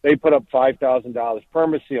 They put up $5,000.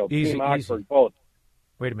 Permaseal, Team Oxford, both.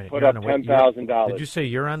 Wait a minute. Put up $10,000. Did you say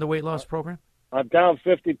you're on the weight loss program? I'm down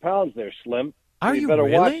 50 pounds there, Slim. Are you better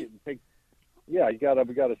really? Watch it. Yeah,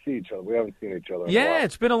 we got to see each other. We haven't seen each other in a while.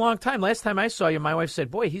 It's been a long time. Last time I saw you, my wife said,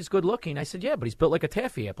 boy, he's good looking. I said, yeah, but he's built like a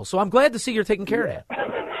taffy apple. So I'm glad to see you're taking care of that.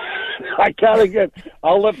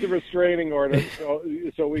 I'll lift the restraining order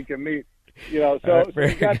so we can meet. So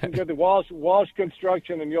we got some good. Walsh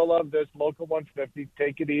Construction, and you'll love this. Local 150.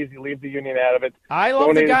 Take it easy. Leave the union out of it. I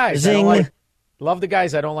love the guys. Love the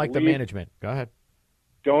guys. I don't like the management. Go ahead.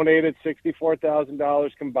 Donated $64,000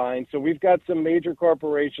 combined. So we've got some major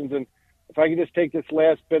corporations, and if I can just take this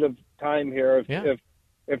last bit of time here,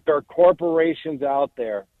 if there are corporations out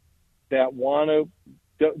there that want to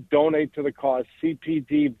donate to the cause,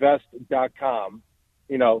 cpdvest.com,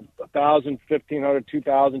 $1,000, $1,500,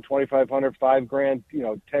 $2,000, $2,500,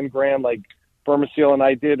 $5,000, $10,000 like Permaseal and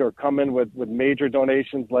I did, or come in with major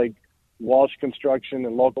donations like Walsh Construction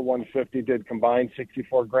and Local 150 did combined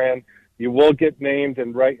 $64,000. You will get named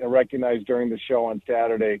and recognized during the show on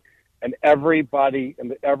Saturday. And everybody,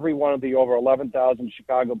 and every one of the over 11,000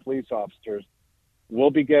 Chicago police officers will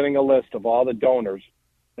be getting a list of all the donors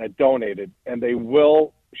that donated, and they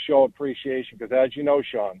will show appreciation because, as you know,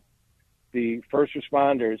 Sean, the first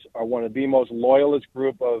responders are one of the most loyalist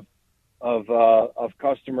group of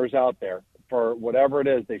customers out there. For whatever it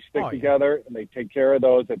is, they stick together and they take care of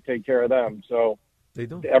those that take care of them. So they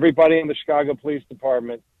do. Everybody in the Chicago Police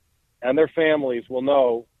Department and their families will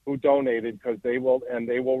know who donated because they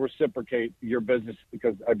will reciprocate your business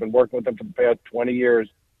because I've been working with them for the past 20 years.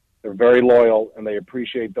 They're very loyal and they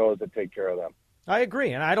appreciate those that take care of them. I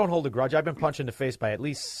agree, and I don't hold a grudge. I've been punched in the face by at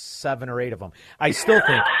least 7 or 8 of them. I still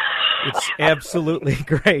think it's absolutely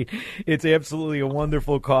great. It's absolutely a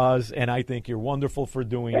wonderful cause, and I think you're wonderful for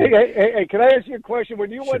doing it. Hey, can I ask you a question? When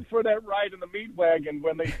you went for that ride in the meat wagon,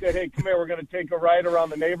 when they said, hey, come here, we're going to take a ride around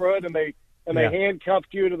the neighborhood, and they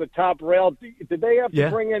handcuffed you to the top rail, did they have to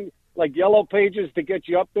bring in like yellow pages to get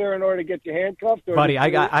you up there in order to get you handcuffed? Buddy,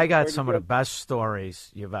 I got some of the best stories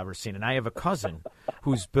you've ever seen, and I have a cousin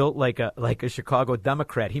who's built like a Chicago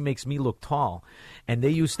Democrat. He makes me look tall, and they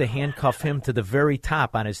used to handcuff him to the very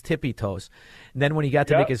top on his tippy toes. And then when he got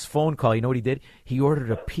to make his phone call, you know what he did? He ordered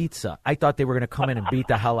a pizza. I thought they were going to come in and beat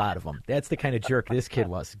the hell out of him. That's the kind of jerk this kid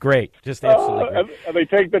was. Great, just absolutely great. And they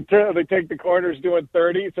take the corners doing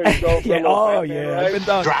 30, so you go for a little I've been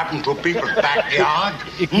down. Driving to people's backyard,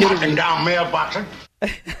 knocking down mailboxes.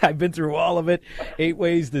 I've been through all of it, 8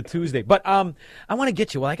 ways to Tuesday. But I want to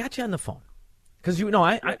get you. Well, I got you on the phone because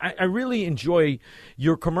I really enjoy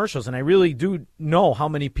your commercials, and I really do know how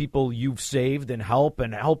many people you've saved and help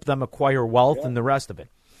them acquire wealth and the rest of it.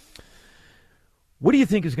 What do you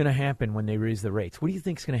think is going to happen when they raise the rates? What do you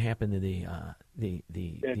think is going to happen to the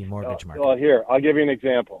mortgage market? Well, here, I'll give you an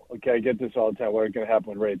example. Okay, I get this all the time. What is going to happen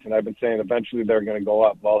with rates? And I've been saying eventually they're going to go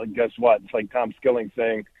up. Well, guess what? It's like Tom Skilling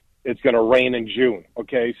saying it's going to rain in June.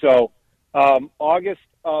 Okay, so August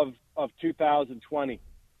of 2020,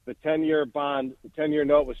 the 10-year bond, the 10-year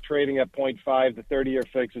note was trading at 0.5. The 30-year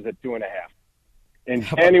fix was at 2.5. In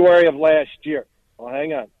January of last year,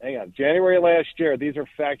 hang on. January of last year, these are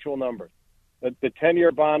factual numbers. The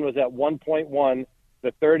 10-year bond was at 1.1.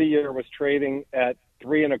 The 30-year was trading at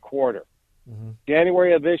 3.25. Mm-hmm.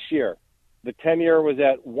 January of this year, the 10-year was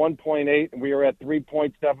at 1.8, and we were at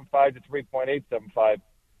 3.75 to 3.875.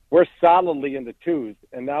 We're solidly in the 2s,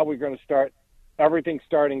 and now we're going to start everything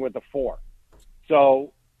starting with the 4.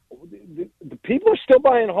 So the people are still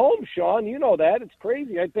buying homes, Sean. You know that. It's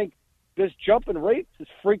crazy. I think this jump in rates has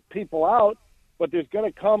freaked people out, but there's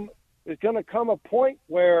going to come a point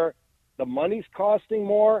where the money's costing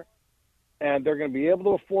more, and they're going to be able to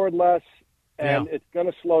afford less, and it's going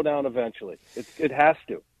to slow down eventually. It has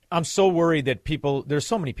to. I'm so worried that there's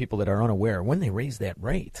so many people that are unaware when they raise that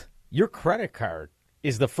rate. Your credit card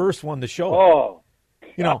is the first one to show. Oh,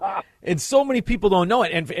 And so many people don't know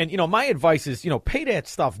it. And my advice is, pay that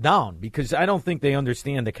stuff down, because I don't think they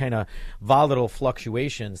understand the kind of volatile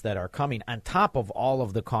fluctuations that are coming on top of all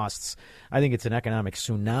of the costs. I think it's an economic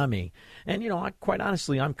tsunami. And, quite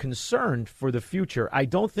honestly, I'm concerned for the future. I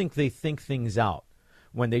don't think they think things out.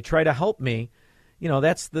 When they try to help me,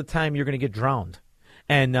 that's the time you're going to get drowned.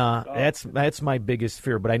 And that's my biggest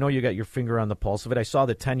fear. But I know you got your finger on the pulse of it. I saw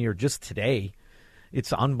the 10-year just today.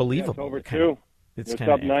 It's unbelievable. Yeah, it's over 2. It's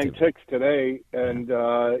up 9 ticks today, and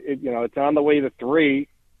it's on the way to 3.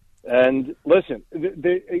 And listen,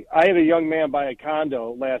 I had a young man buy a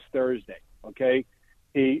condo last Thursday. Okay,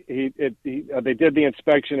 they did the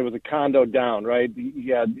inspection. It was a condo down, right?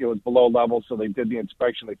 It was below level, so they did the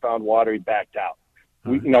inspection. They found water. He backed out.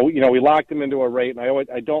 We locked him into a rate, and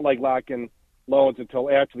I don't like locking loans until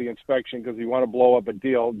after the inspection, because you want to blow up a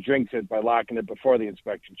deal, jinx it by locking it before the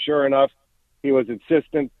inspection. Sure enough, he was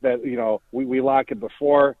insistent that, we lock it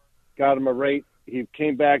before, got him a rate. He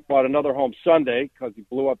came back, bought another home Sunday because he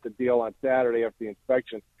blew up the deal on Saturday after the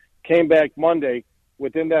inspection. Came back Monday.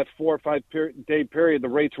 Within that 4 or 5 day period, the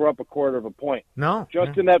rates were up 1/4 point. No.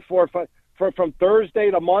 Just in that 4 or 5, from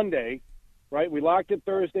Thursday to Monday, right? We locked it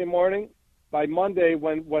Thursday morning. By Monday,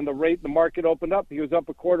 when the market opened up, he was up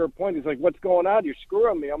 1/4 point. He's like, "What's going on? You're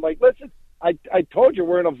screwing me." I'm like, "Listen, I told you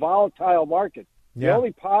we're in a volatile market." The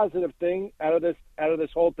only positive thing out of this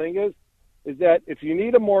whole thing is that if you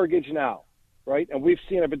need a mortgage now, right? And we've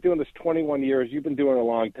seen, I've been doing this 21 years. You've been doing it a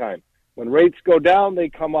long time. When rates go down, they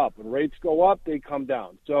come up. When rates go up, they come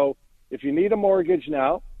down. So if you need a mortgage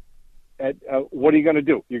now, what are you going to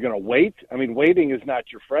do? You're going to wait? I mean, waiting is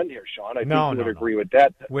not your friend here, Sean. I think you would agree with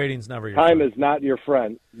that. Waiting's never your friend. Time is not your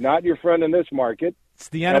friend. Not your friend in this market. It's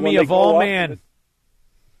the enemy of all man.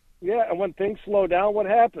 And when things slow down, what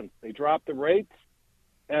happens? They drop the rates.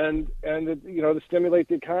 And to stimulate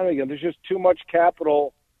the economy again. There's just too much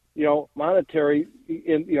capital, monetary,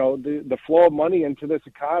 in the flow of money into this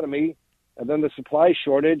economy, and then the supply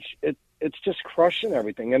shortage. It's just crushing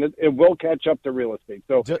everything, and it will catch up to real estate.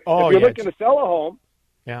 So if you're looking to sell a home,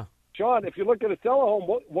 Sean, if you're looking to sell a home,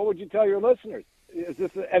 what would you tell your listeners? Is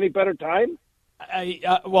this any better time?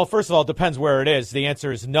 Well, first of all, it depends where it is. The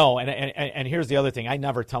answer is no. And here's the other thing. I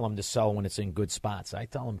never tell them to sell when it's in good spots. I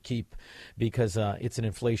tell them keep, because it's an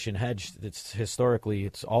inflation hedge.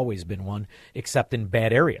 It's always been one, except in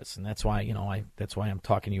bad areas. And that's why, that's why I'm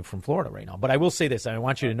talking to you from Florida right now. But I will say this. I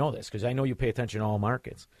want you to know this, because I know you pay attention to all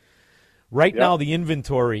markets. Right now, the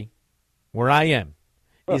inventory where I am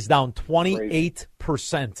is down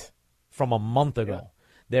 28% from a month ago.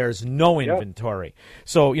 There's no inventory.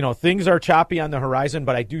 So, things are choppy on the horizon,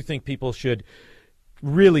 but I do think people should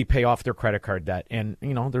really pay off their credit card debt. And,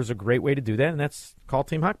 there's a great way to do that, and that's call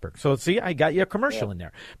Team Hochberg. So, see, I got you a commercial in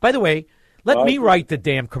there. By the way, let me write the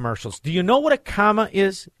damn commercials. Do you know what a comma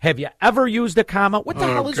is? Have you ever used a comma? What the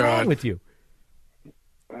hell is wrong with you?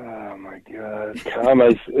 Oh, my God.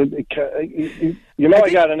 Commas. I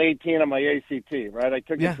got an 18 on my ACT, right? I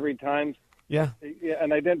took it 3 times. Yeah.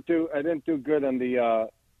 And I didn't do good on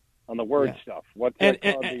the word stuff. What's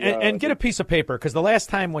and get a piece of paper, because the last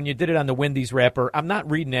time when you did it on the Wendy's wrapper, I'm not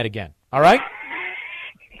reading that again. All right?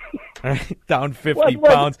 All right, down 50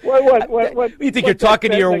 pounds. What, you think you're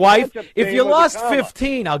talking to your wife? If you lost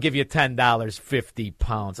 15, I'll give you $10, 50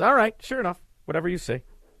 pounds. All right, sure enough. Whatever you say.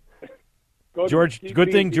 George,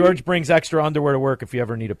 good thing George brings extra underwear to work if you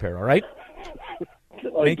ever need a pair, all right?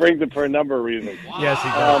 Well, he brings it for a number of reasons. Wow. Yes, he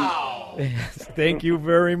does. Thank you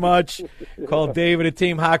very much. Call David at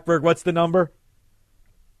Team Hochberg. What's the number?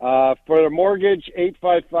 For the mortgage,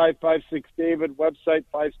 855-56-DAVID, website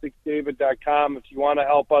 56david.com. If you want to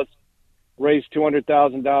help us raise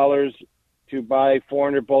 $200,000 to buy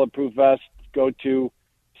 400 bulletproof vests, go to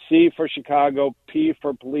C for Chicago, P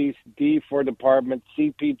for police, D for department,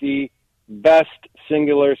 CPD, vest,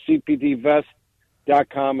 singular,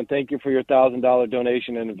 CPDvest.com. And thank you for your $1,000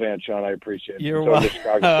 donation in advance, Sean. I appreciate it. You're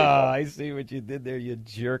welcome. I see what you did there, you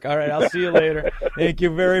jerk. All right, I'll see you later. Thank you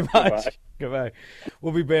very much. Goodbye.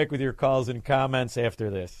 We'll be back with your calls and comments after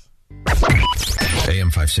this. AM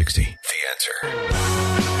 560, The Answer.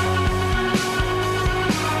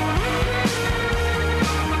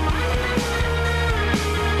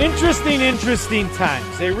 Interesting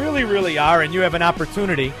times. They really, really are, and you have an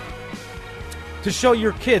opportunity to show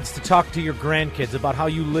your kids, to talk to your grandkids about how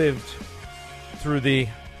you lived through the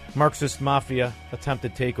Marxist mafia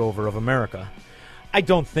attempted takeover of America. I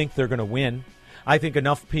don't think they're going to win. I think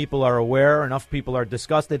enough people are aware, enough people are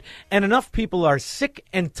disgusted, and enough people are sick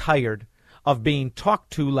and tired of being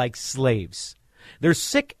talked to like slaves. They're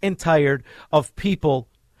sick and tired of people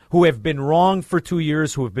who have been wrong for 2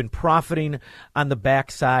 years, who have been profiting on the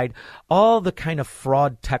backside, all the kind of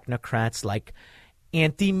fraud technocrats like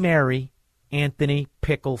Auntie Mary, Anthony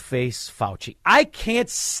Pickleface Fauci. I can't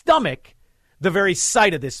stomach the very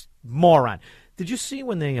sight of this moron. Did you see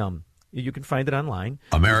when they, you can find it online.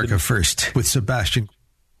 America First with Sebastian.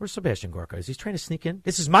 Where's Sebastian Gorka? Is he trying to sneak in?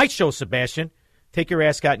 This is my show, Sebastian. Take your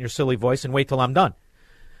ass out in your silly voice and wait till I'm done.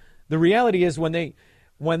 The reality is when they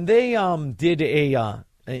did an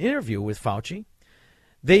interview with Fauci,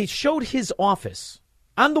 they showed his office.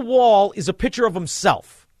 On the wall is a picture of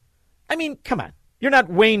himself. I mean, come on. You're not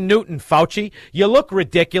Wayne Newton, Fauci. You look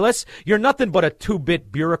ridiculous. You're nothing but a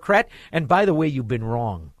two-bit bureaucrat. And by the way, you've been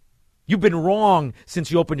wrong. You've been wrong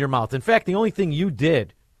since you opened your mouth. In fact, the only thing you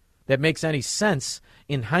did that makes any sense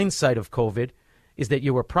in hindsight of COVID is that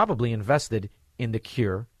you were probably invested in the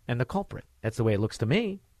cure and the culprit. That's the way it looks to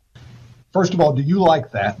me. First of all, do you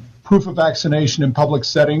like that? Proof of vaccination in public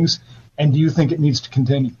settings, and do you think it needs to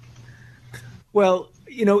continue? Well,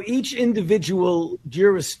 you know, each individual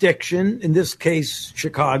jurisdiction, in this case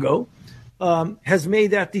Chicago, has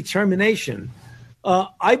made that determination.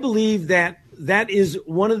 I believe that is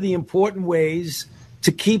one of the important ways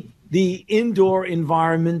to keep the indoor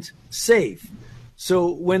environment safe.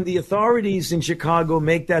 So when the authorities in Chicago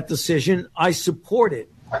make that decision, I support it.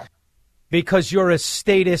 Because you're a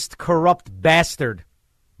statist, corrupt bastard.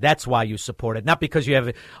 That's why you support it. Not because you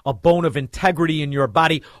have a bone of integrity in your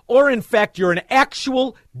body, or in fact, you're an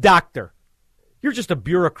actual doctor. You're just a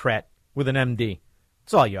bureaucrat with an MD.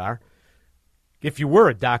 That's all you are. If you were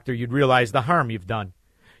a doctor, you'd realize the harm you've done.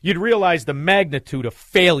 You'd realize the magnitude of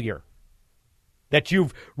failure that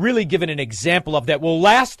you've really given an example of that will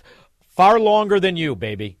last far longer than you,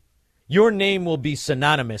 baby. Your name will be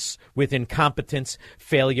synonymous with incompetence,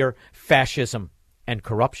 failure, fascism, and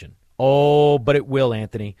corruption. Oh, but it will,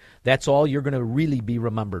 Anthony. That's all you're going to really be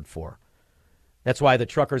remembered for. That's why the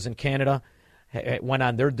truckers in Canada went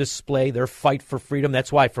on their display, their fight for freedom.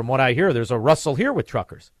 That's why, from what I hear, there's a rustle here with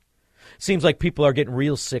truckers. Seems like people are getting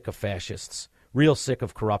real sick of fascists, real sick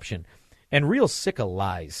of corruption, and real sick of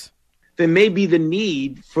lies. There may be the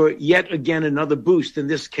need for yet again another boost, in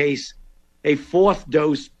this case, a fourth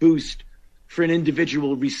dose boost for an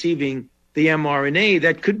individual receiving the mRNA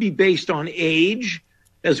that could be based on age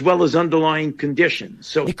as well as underlying conditions.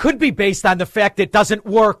 So it could be based on the fact it doesn't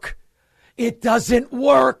work. It doesn't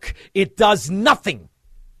work. It does nothing.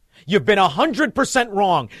 You've been 100%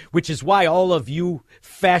 wrong, which is why all of you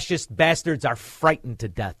fascist bastards are frightened to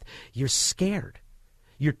death. You're scared.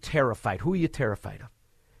 You're terrified. Who are you terrified of?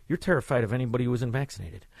 You're terrified of anybody who isn't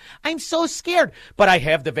vaccinated. I'm so scared, but I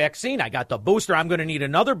have the vaccine. I got the booster. I'm going to need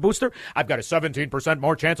another booster. I've got a 17%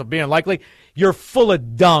 more chance of being likely. You're full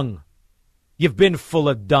of dung. You've been full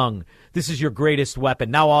of dung. This is your greatest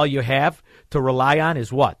weapon. Now all you have to rely on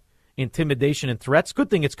is what? Intimidation and threats? Good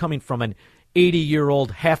thing it's coming from an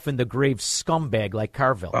 80-year-old half-in-the-grave scumbag like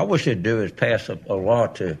Carville. All we should do is pass a law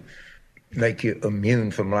to make you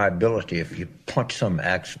immune from liability if you punch some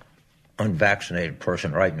unvaccinated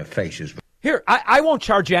person right in the faces. Here, I won't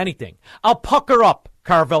charge you anything. I'll pucker up,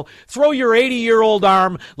 Carville. Throw your 80-year-old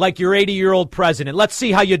arm like your 80-year-old president. Let's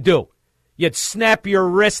see how you do. You'd snap your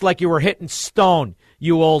wrist like you were hitting stone,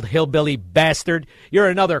 you old hillbilly bastard. You're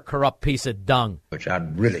another corrupt piece of dung. Which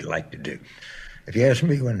I'd really like to do. If you ask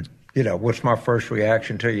me what's my first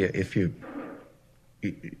reaction to you if you're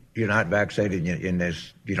not vaccinated and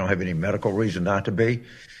you don't have any medical reason not to be,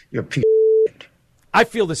 you're a piece of shit. I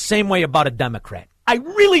feel the same way about a Democrat. I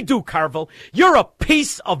really do, Carville. You're a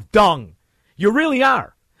piece of dung. You really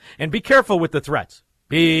are. And be careful with the threats.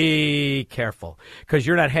 Be careful, because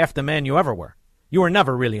you're not half the man you ever were. You were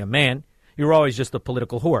never really a man. You were always just a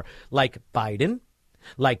political whore, like Biden,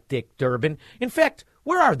 like Dick Durbin. In fact,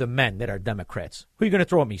 where are the men that are Democrats? Who are you going to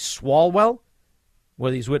throw at me? Swalwell?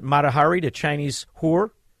 Well, he's with Mata Hari, the Chinese whore.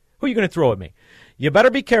 Who are you going to throw at me? You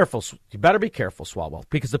better be careful. You better be careful, Swalwell,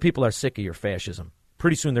 because the people are sick of your fascism.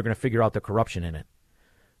 Pretty soon they're going to figure out the corruption in it.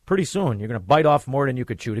 Pretty soon you're going to bite off more than you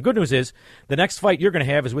could chew. The good news is the next fight you're going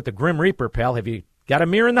to have is with the Grim Reaper, pal. Have you got a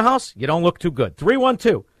mirror in the house? You don't look too good.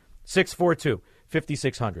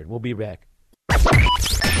 312-642-5600. We'll be back.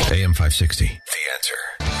 AM 560. The Answer.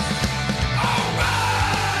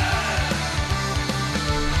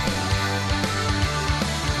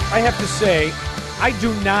 I have to say, I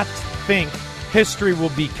do not think history will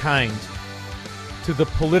be kind to the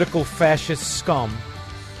political fascist scum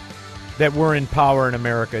that were in power in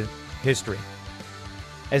American history.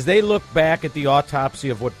 As they look back at the autopsy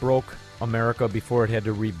of what broke America before it had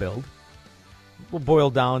to rebuild, it will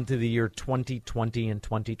boil down to the year 2020 and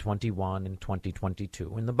 2021 and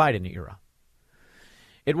 2022 in the Biden era.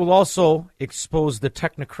 It will also expose the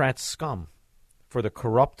technocrat scum for the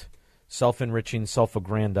corrupt, self-enriching,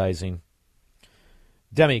 self-aggrandizing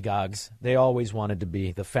demagogues they always wanted to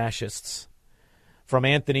be, the fascists. From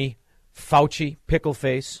Anthony Fauci,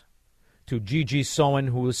 Pickleface, to Gigi Sohn,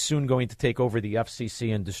 who is soon going to take over the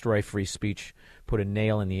FCC and destroy free speech, put a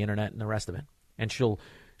nail in the internet and the rest of it. And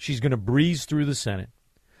she's going to breeze through the Senate,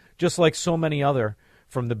 just like so many other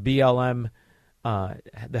from the BLM,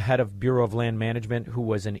 the head of Bureau of Land Management, who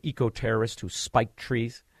was an eco-terrorist who spiked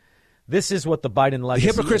trees. This is what the Biden legacy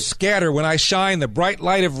The hypocrites scatter when I shine the bright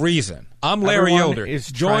light of reason. I'm Larry Elder.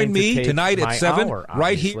 Join me tonight at 7,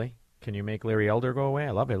 right here. Can you make Larry Elder go away?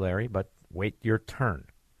 I love you, Larry, but wait your turn.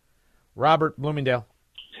 Robert Bloomingdale.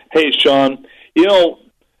 Hey, Sean. You know,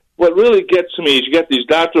 what really gets to me is you got these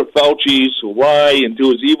Dr. Fauci's who lie and do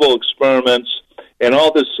his evil experiments and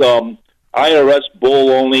all this IRS bull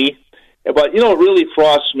only. But, you know, what really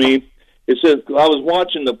frosts me is that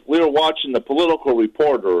we were watching the Political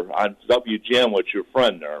Reporter on WGN with your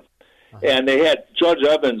friend there, and they had Judge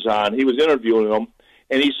Evans on. He was interviewing him,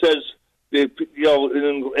 and he says, you know,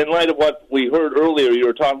 in light of what we heard earlier, you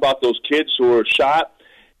were talking about those kids who were shot,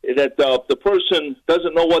 that the person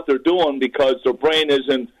doesn't know what they're doing because their brain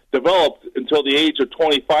isn't developed until the age of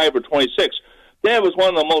 25 or 26. That was one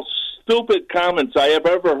of the most stupid comments I have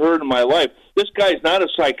ever heard in my life. This guy's not a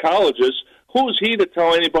psychologist. Who's he to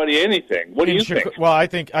tell anybody anything? What do you think? Well, I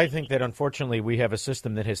think that unfortunately we have a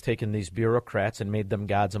system that has taken these bureaucrats and made them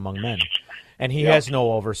gods among men. And he has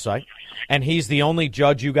no oversight. And he's the only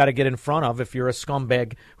judge you got to get in front of if you're a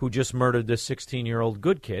scumbag who just murdered this 16-year-old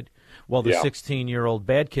good kid. Well, the 16-year-old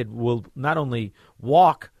bad kid will not only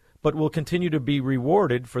walk, but will continue to be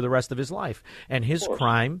rewarded for the rest of his life. And his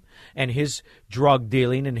crime and his drug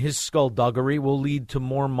dealing and his skullduggery will lead to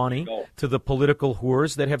more money to the political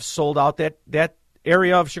whores that have sold out that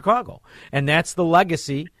area of Chicago. And that's the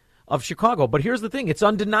legacy of Chicago. But here's the thing. It's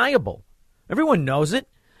undeniable. Everyone knows it.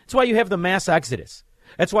 That's why you have the mass exodus.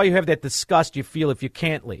 That's why you have that disgust you feel if you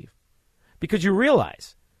can't leave. Because you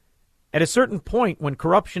realize at a certain point when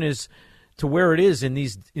corruption is to where it is in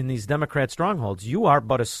these Democrat strongholds, you are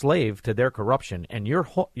but a slave to their corruption, and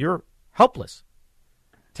you're helpless.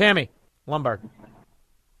 Tammy Lombard.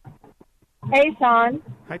 Hey, Sean.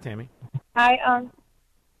 Hi, Tammy. I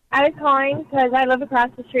was calling because I live across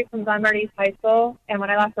the street from Glenbard East High School, and when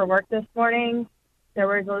I left for work this morning, there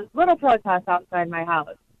was a little protest outside my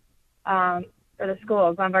house for the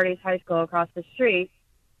school, Glenbard East High School across the street.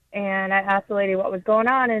 And I asked the lady what was going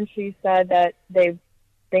on, and she said that they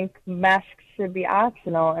think masks should be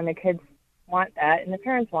optional, and the kids want that, and the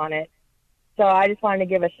parents want it. So I just wanted to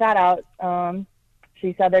give a shout-out.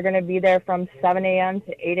 She said they're going to be there from 7 a.m.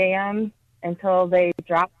 to 8 a.m. until they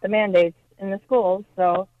drop the mandates in the schools.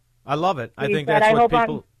 So I love it. I think that's what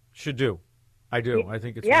people should do. I do. I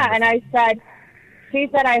think it's wonderful. And she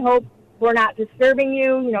said, I hope we're not disturbing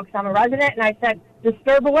you, because I'm a resident. And I said,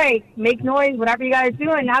 disturb away, make noise, whatever you guys do.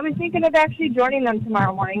 And I was thinking of actually joining them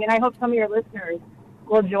tomorrow morning, and I hope some of your listeners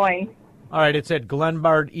will join. All right, it's at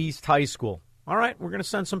Glenbard East High School. All right, we're going to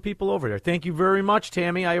send some people over there. Thank you very much,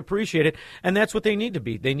 Tammy. I appreciate it. And that's what they need to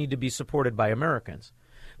be. They need to be supported by Americans.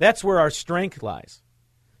 That's where our strength lies,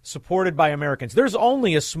 supported by Americans. There's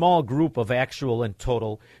only a small group of actual and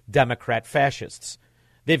total Democrat fascists.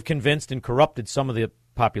 They've convinced and corrupted some of the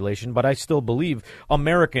population, but I still believe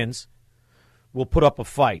Americans will put up a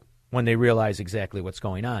fight when they realize exactly what's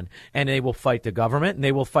going on. And they will fight the government, and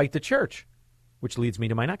they will fight the church, which leads me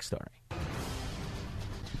to my next story.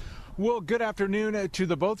 Well, good afternoon to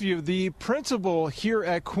the both of you. The principal here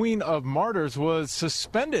at Queen of Martyrs was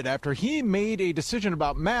suspended after he made a decision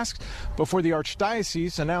about masks before the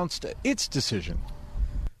Archdiocese announced its decision.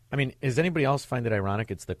 I mean, does anybody else find it ironic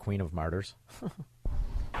it's the Queen of Martyrs?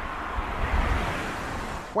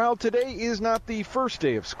 While today is not the first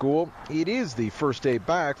day of school, it is the first day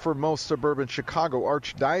back for most suburban Chicago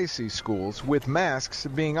Archdiocese schools, with masks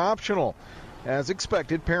being optional. As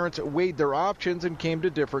expected, parents weighed their options and came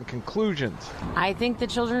to different conclusions. I think the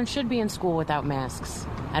children should be in school without masks.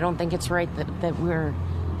 I don't think it's right that we're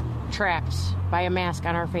trapped by a mask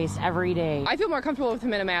on our face every day. I feel more comfortable with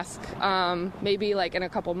him in a mask. Maybe like in a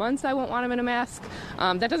couple months I won't want him in a mask.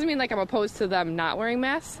 That doesn't mean like I'm opposed to them not wearing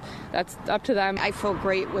masks. That's up to them. I feel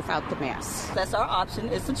great without the mask. That's our option.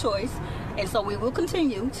 It's a choice. And so we will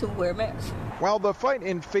continue to wear masks. While the fight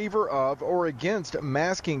in favor of or against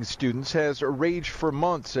masking students has raged for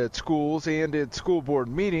months at schools and at school board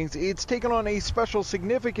meetings, it's taken on a special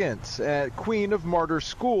significance at Queen of Martyrs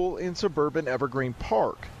School in suburban Evergreen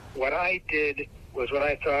Park. What I did was what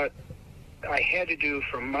I thought I had to do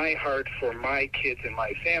from my heart for my kids and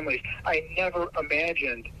my families. I never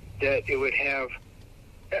imagined that it would have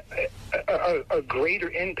a greater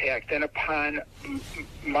impact than upon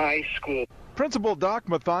my school. Principal Doc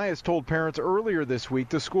Mathias told parents earlier this week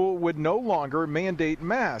the school would no longer mandate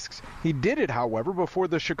masks. He did it, however, before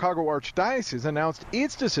the Chicago Archdiocese announced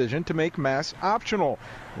its decision to make masks optional,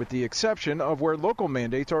 with the exception of where local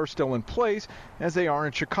mandates are still in place, as they are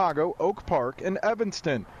in Chicago, Oak Park, and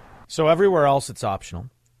Evanston. So everywhere else it's optional.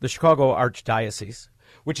 The Chicago Archdiocese,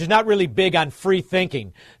 which is not really big on free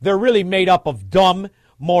thinking, they're really made up of dumb,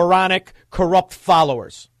 moronic, corrupt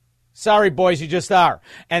followers. Sorry, boys, you just are.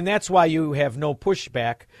 And that's why you have no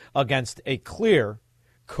pushback against a clear,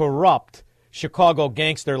 corrupt Chicago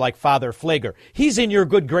gangster like Father Pfleger. He's in your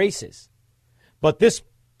good graces. But this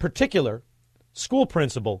particular school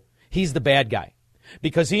principal, he's the bad guy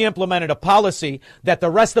because he implemented a policy that the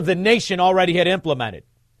rest of the nation already had implemented.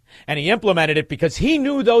 And he implemented it because he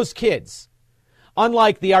knew those kids,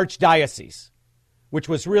 unlike the Archdiocese, which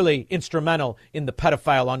was really instrumental in the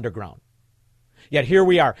pedophile underground. Yet here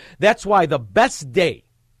we are. That's why the best day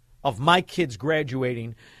of my kids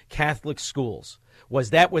graduating Catholic schools was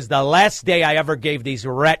the last day I ever gave these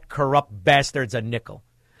rat corrupt bastards a nickel.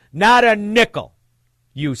 Not a nickel,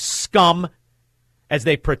 you scum, as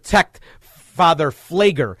they protect Father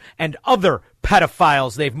Pfleger and other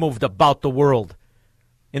pedophiles they've moved about the world.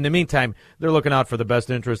 In the meantime, they're looking out for the best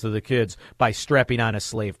interest of the kids by strapping on a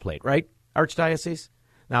slave plate, right, Archdiocese?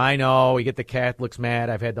 Now, I know we get the Catholics mad.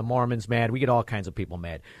 I've had the Mormons mad. We get all kinds of people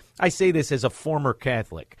mad. I say this as a former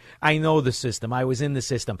Catholic. I know the system. I was in the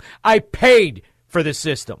system. I paid for the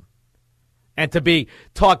system. And to be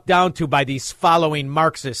talked down to by these following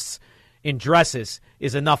Marxists in dresses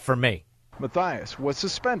is enough for me. Mathias was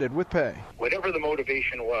suspended with pay. Whatever the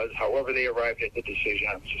motivation was, however they arrived at the decision,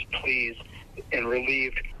 I'm just pleased and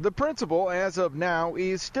relieved. The principal, as of now,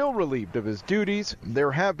 is still relieved of his duties.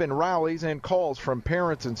 There have been rallies and calls from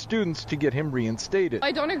parents and students to get him reinstated.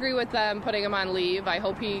 I don't agree with them putting him on leave. I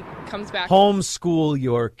hope he comes back. Homeschool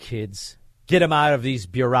your kids. Get them out of these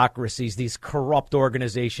bureaucracies, these corrupt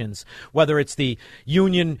organizations, whether it's the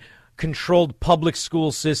union-controlled public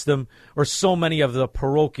school system or so many of the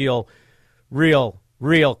parochial, real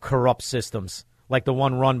corrupt systems, like the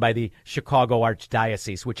one run by the Chicago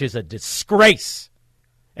Archdiocese, which is a disgrace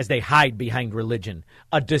as they hide behind religion,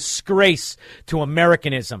 a disgrace to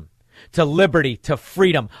Americanism, to liberty, to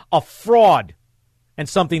freedom, a fraud, and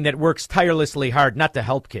something that works tirelessly hard not to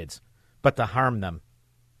help kids, but to harm them.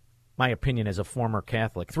 My opinion as a former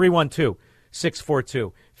Catholic.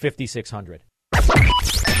 312-642-5600.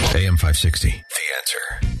 AM 560, The Answer.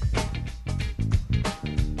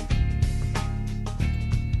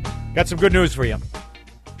 Got some good news for you.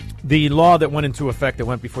 The law that went into effect, that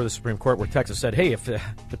went before the Supreme Court, where Texas said, hey, if the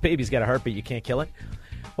baby's got a heartbeat, you can't kill it.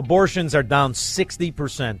 Abortions are down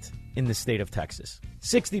 60% in the state of Texas.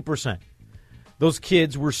 60%. Those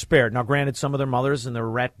kids were spared. Now, granted, some of their mothers and their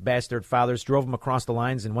rat bastard fathers drove them across the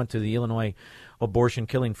lines and went to the Illinois abortion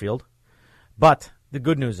killing field. But the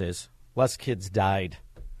good news is less kids died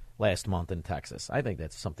last month in Texas. I think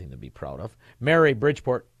that's something to be proud of. Mary,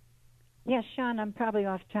 Bridgeport. Yes, Sean, I'm probably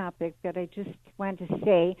off topic, but I just want to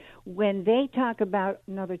say, when they talk about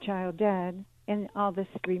another child dead and all this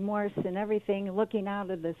remorse and everything looking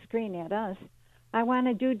out of the screen at us, I want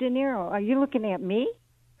to do De Niro. Are you looking at me?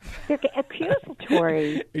 They're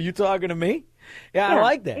accusatory. Are you talking to me? Yeah, I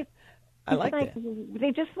like that. I like that.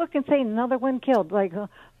 They just look and say, another one killed. Like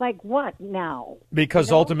what now?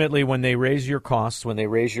 Because ultimately, when they raise your costs, when they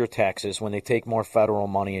raise your taxes, when they take more federal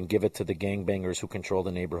money and give it to the gangbangers who control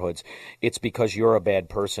the neighborhoods, it's because you're a bad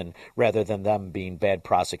person rather than them being bad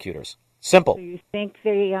prosecutors. Simple. So you think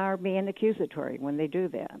they are being accusatory when they do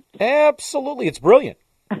that? Absolutely. It's brilliant.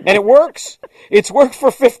 And it works. It's worked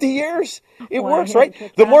for 50 years. It works, right?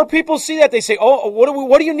 The more people see that, they say, oh,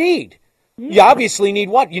 what do you need? You obviously need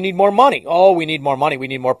what? You need more money. Oh, we need more money. We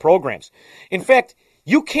need more programs. In fact,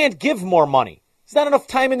 you can't give more money. There's not enough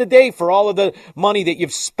time in the day for all of the money that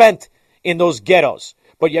you've spent in those ghettos.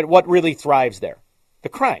 But yet what really thrives there? The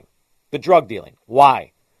crime, the drug dealing.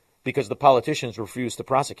 Why? Because the politicians refuse to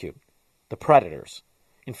prosecute the predators.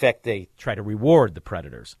 In fact, they try to reward the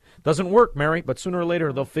predators. Doesn't work, Mary, but sooner or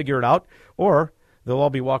later they'll figure it out, or they'll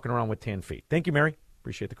all be walking around with 10 feet. Thank you, Mary.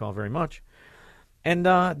 Appreciate the call very much. And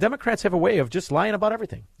Democrats have a way of just lying about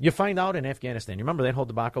everything. You find out in Afghanistan. You remember that whole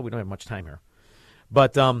debacle? We don't have much time here.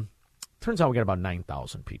 But turns out we got about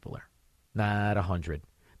 9,000 people there. Not 100.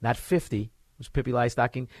 Not 50. It was Pippi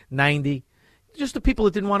Liestocking. 90. just the people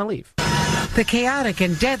that didn't want to leave. The chaotic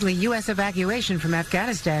and deadly U.S. evacuation from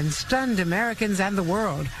Afghanistan stunned Americans and the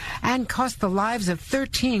world and cost the lives of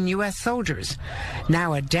 13 U.S. soldiers.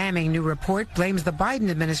 Now a damning new report blames the Biden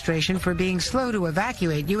administration for being slow to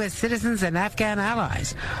evacuate U.S. citizens and Afghan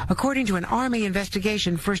allies, according to an Army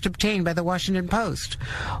investigation first obtained by the Washington Post.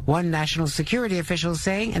 One national security official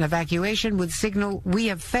saying an evacuation would signal we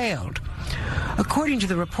have failed. According to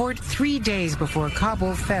the report, 3 days before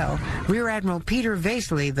Kabul fell, Rear Admiral Peter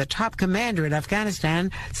Vasily, the top commander in Afghanistan,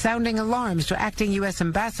 sounding alarms to acting U.S.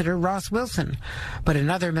 Ambassador Ross Wilson. But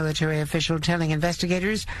another military official telling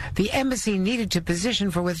investigators the embassy needed to position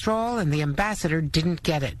for withdrawal and the ambassador didn't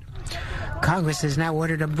get it. Congress has now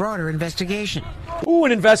ordered a broader investigation. Ooh,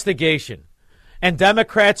 an investigation. And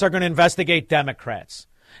Democrats are going to investigate Democrats.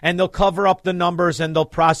 And they'll cover up the numbers and they'll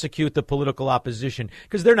prosecute the political opposition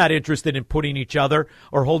because they're not interested in putting each other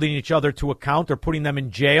or holding each other to account or putting them in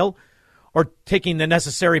jail or taking the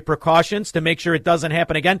necessary precautions to make sure it doesn't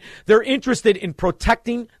happen again. They're interested in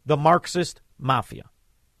protecting the Marxist mafia.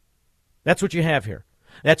 That's what you have here.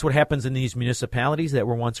 That's what happens in these municipalities that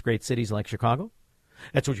were once great cities like Chicago.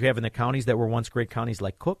 That's what you have in the counties that were once great counties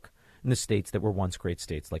like Cook, and the states that were once great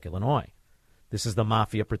states like Illinois. This is the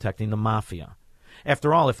mafia protecting the mafia.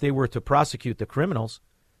 After all, if they were to prosecute the criminals,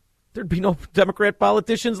 there'd be no Democrat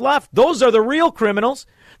politicians left. Those are the real criminals.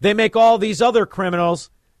 They make all these other criminals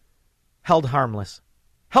held harmless.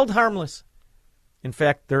 Held harmless. In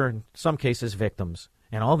fact, they're in some cases victims.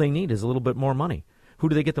 And all they need is a little bit more money. Who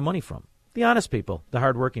do they get the money from? The honest people, the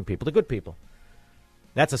hardworking people, the good people.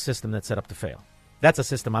 That's a system that's set up to fail. That's a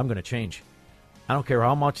system I'm going to change. I don't care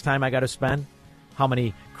how much time I got to spend, how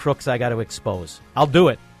many crooks I got to expose. I'll do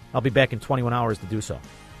it. I'll be back in 21 hours to do so.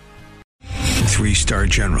 3-star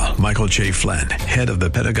General Michael J. Flynn, head of the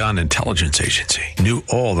Pentagon Intelligence Agency, knew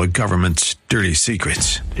all the government's dirty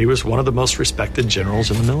secrets. He was one of the most respected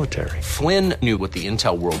generals in the military. Flynn knew what the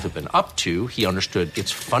intel world had been up to. He understood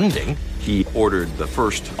its funding. He ordered the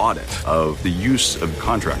first audit of the use of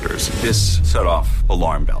contractors. This set off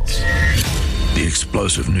alarm bells. The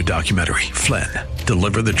explosive new documentary, Flynn,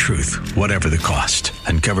 Deliver the Truth, Whatever the Cost,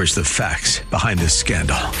 uncovers the facts behind this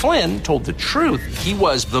scandal. Flynn told the truth. He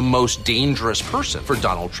was the most dangerous person for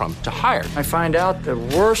Donald Trump to hire. I find out the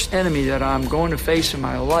worst enemy that I'm going to face in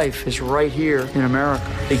my life is right here in America.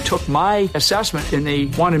 They took my assessment and they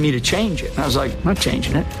wanted me to change it. And I was like, I'm not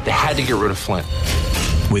changing it. They had to get rid of Flynn.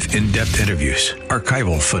 With in-depth interviews,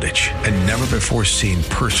 archival footage, and never-before-seen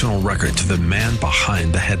personal records of the man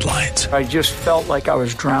behind the headlines. I just felt like I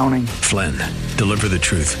was drowning. Flynn, Deliver the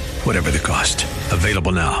Truth, Whatever the Cost.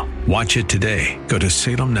 Available now. Watch it today. Go to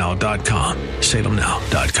salemnow.com.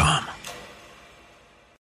 salemnow.com.